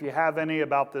comments if you have any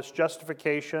about this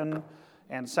justification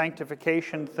and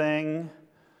sanctification thing,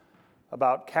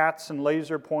 about cats and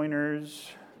laser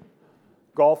pointers,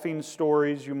 golfing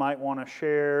stories you might want to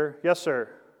share. Yes, sir?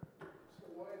 So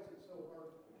why is it so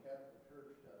hard for the Catholic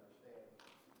Church to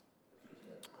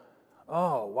understand?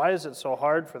 Oh, why is it so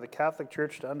hard for the Catholic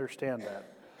Church to understand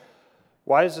that?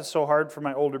 Why is it so hard for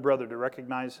my older brother to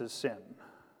recognize his sin?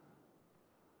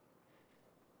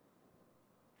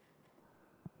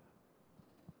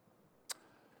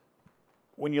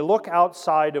 When you look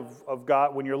outside of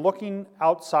God, when you're looking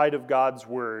outside of God's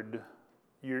Word,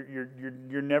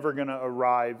 you're never going to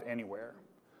arrive anywhere.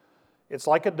 It's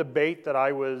like a debate that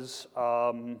I was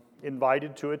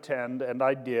invited to attend, and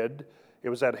I did. It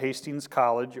was at Hastings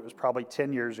College. It was probably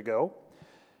 10 years ago.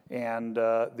 And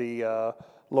the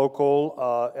local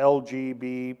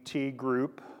LGBT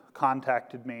group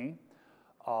contacted me.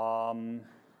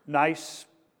 Nice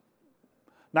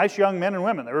young men and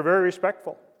women. They were very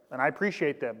respectful, and I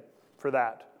appreciate them for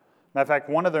that. Matter of fact,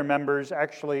 one of their members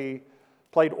actually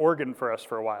played organ for us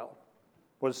for a while,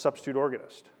 was a substitute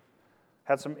organist.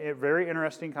 Had some very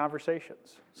interesting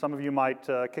conversations. Some of you might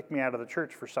kick me out of the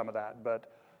church for some of that,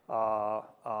 but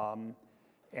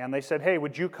and they said, hey,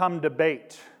 would you come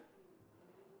debate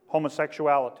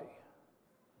homosexuality?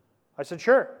 I said,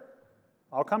 sure,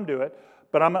 I'll come do it.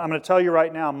 But I'm going to tell you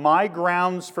right now, my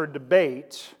grounds for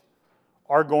debate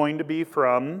are going to be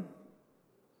from,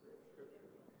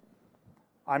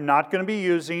 I'm not going to be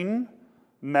using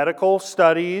medical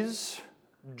studies,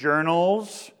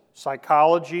 journals,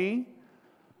 psychology.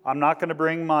 I'm not going to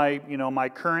bring my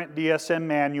current DSM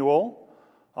manual.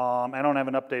 I don't have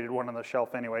an updated one on the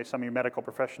shelf anyway. Some of you medical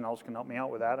professionals can help me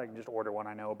out with that. I can just order one,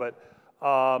 I know. But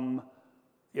I'm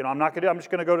not going to. I'm just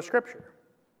going to go to Scripture,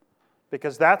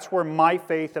 because that's where my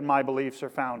faith and my beliefs are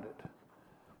founded.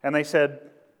 And they said,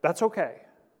 that's okay,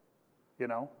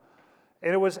 And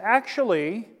it was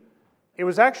actually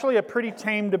a pretty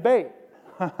tame debate.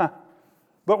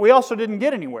 But we also didn't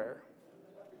get anywhere.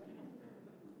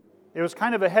 It was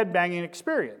kind of a head-banging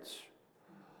experience.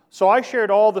 So I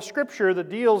shared all the Scripture that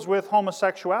deals with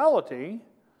homosexuality,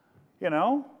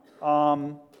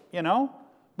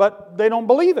 but they don't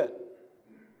believe it,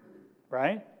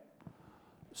 right?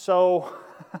 So,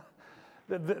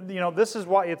 this is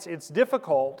why it's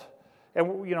difficult,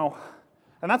 and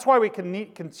that's why we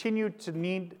need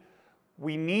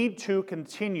to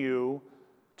continue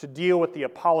to deal with the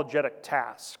apologetic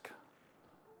task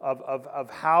of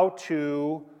how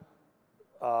to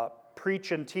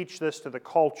preach and teach this to the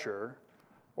culture,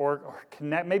 or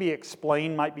connect, maybe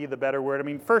explain might be the better word. I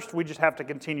mean, first we just have to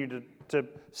continue to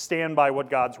stand by what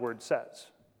God's Word says,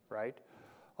 right?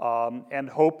 And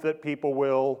hope that people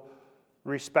will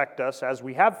respect us as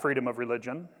we have freedom of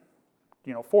religion,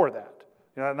 for that.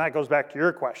 And that goes back to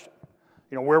your question.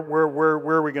 Where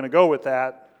are we going to go with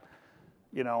that?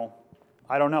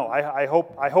 I don't know. I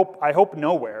hope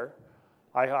nowhere.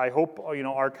 I hope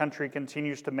our country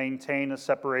continues to maintain a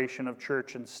separation of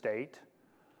church and state.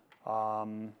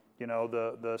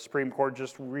 The Supreme Court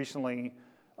just recently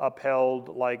upheld,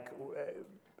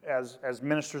 as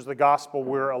ministers of the gospel,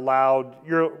 we're allowed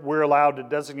to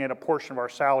designate a portion of our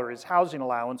salary as housing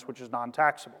allowance, which is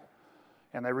non-taxable,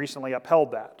 and they recently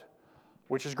upheld that,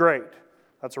 which is great.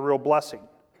 That's a real blessing.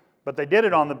 But they did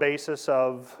it on the basis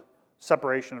of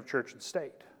separation of church and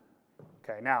state.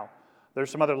 Okay, now, there's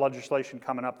some other legislation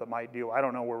coming up that might do. I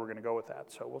don't know where we're going to go with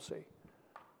that, so we'll see.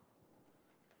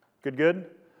 Good?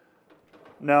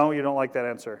 No, you don't like that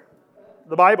answer.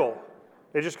 The Bible.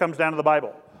 It just comes down to the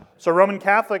Bible. So Roman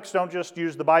Catholics don't just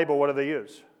use the Bible. What do they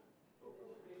use?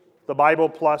 The Bible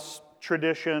plus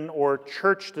tradition or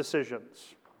church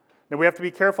decisions. Now, we have to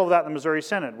be careful of that in the Missouri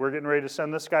Synod. We're getting ready to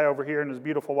send this guy over here and his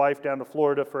beautiful wife down to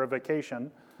Florida for a vacation.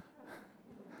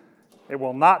 It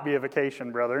will not be a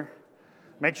vacation, brother.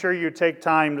 Make sure you take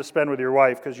time to spend with your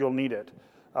wife because you'll need it.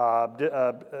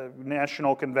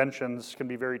 National conventions can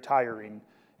be very tiring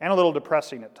and a little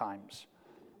depressing at times.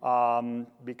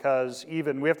 Because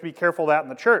even we have to be careful of that in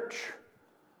the church.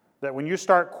 That when you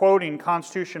start quoting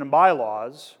Constitution and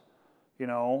bylaws,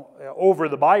 over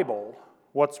the Bible,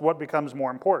 what becomes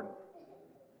more important?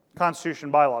 Constitution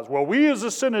and bylaws. Well, we as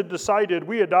a synod decided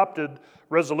we adopted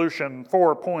Resolution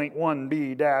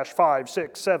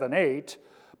 4.1b-5678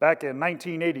 back in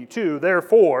 1982.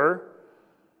 Therefore,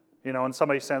 and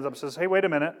somebody stands up and says, hey, wait a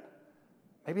minute.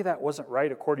 Maybe that wasn't right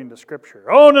according to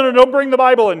Scripture. Oh, no, don't bring the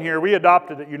Bible in here. We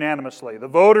adopted it unanimously. The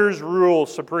voters rule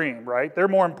supreme, right? They're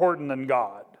more important than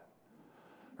God.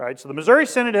 Right? So the Missouri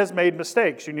Synod has made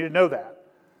mistakes. You need to know that.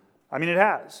 I mean, it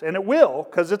has. And it will,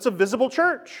 because it's a visible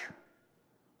church.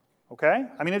 Okay?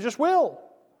 I mean, it just will.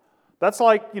 That's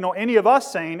like, any of us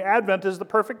saying Advent is the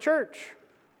perfect church.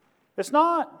 It's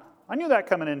not. I knew that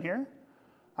coming in here.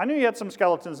 I knew you had some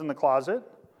skeletons in the closet.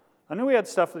 I knew we had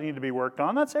stuff that needed to be worked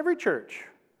on. That's every church.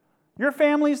 Your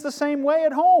family's the same way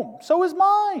at home. So is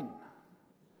mine.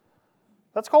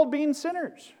 That's called being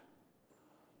sinners.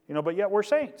 But yet we're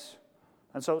saints.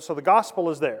 And so the gospel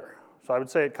is there. So I would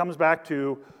say it comes back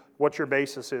to what your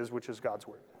basis is, which is God's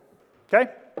Word.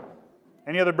 Okay?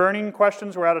 Any other burning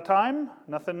questions? We're out of time.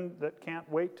 Nothing that can't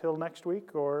wait till next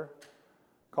week or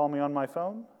call me on my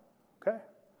phone? Okay.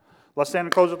 Let's stand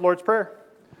and close with Lord's Prayer.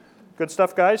 Good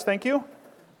stuff, guys. Thank you.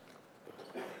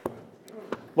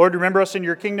 Lord, remember us in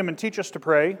your kingdom and teach us to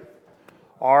pray.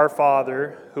 Our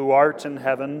Father, who art in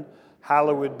heaven,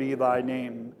 hallowed be thy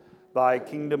name. Thy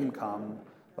kingdom come,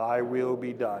 thy will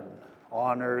be done,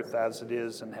 on earth as it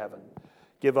is in heaven.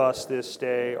 Give us this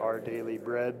day our daily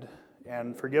bread,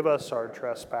 and forgive us our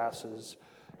trespasses,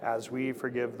 as we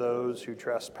forgive those who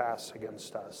trespass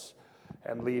against us.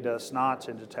 And lead us not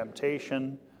into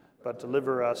temptation, but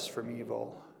deliver us from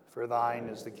evil. For thine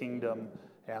is the kingdom,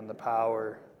 and the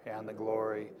power, and the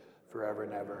glory, forever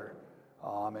and ever.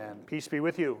 Amen. Peace be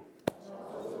with you.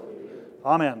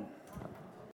 Amen.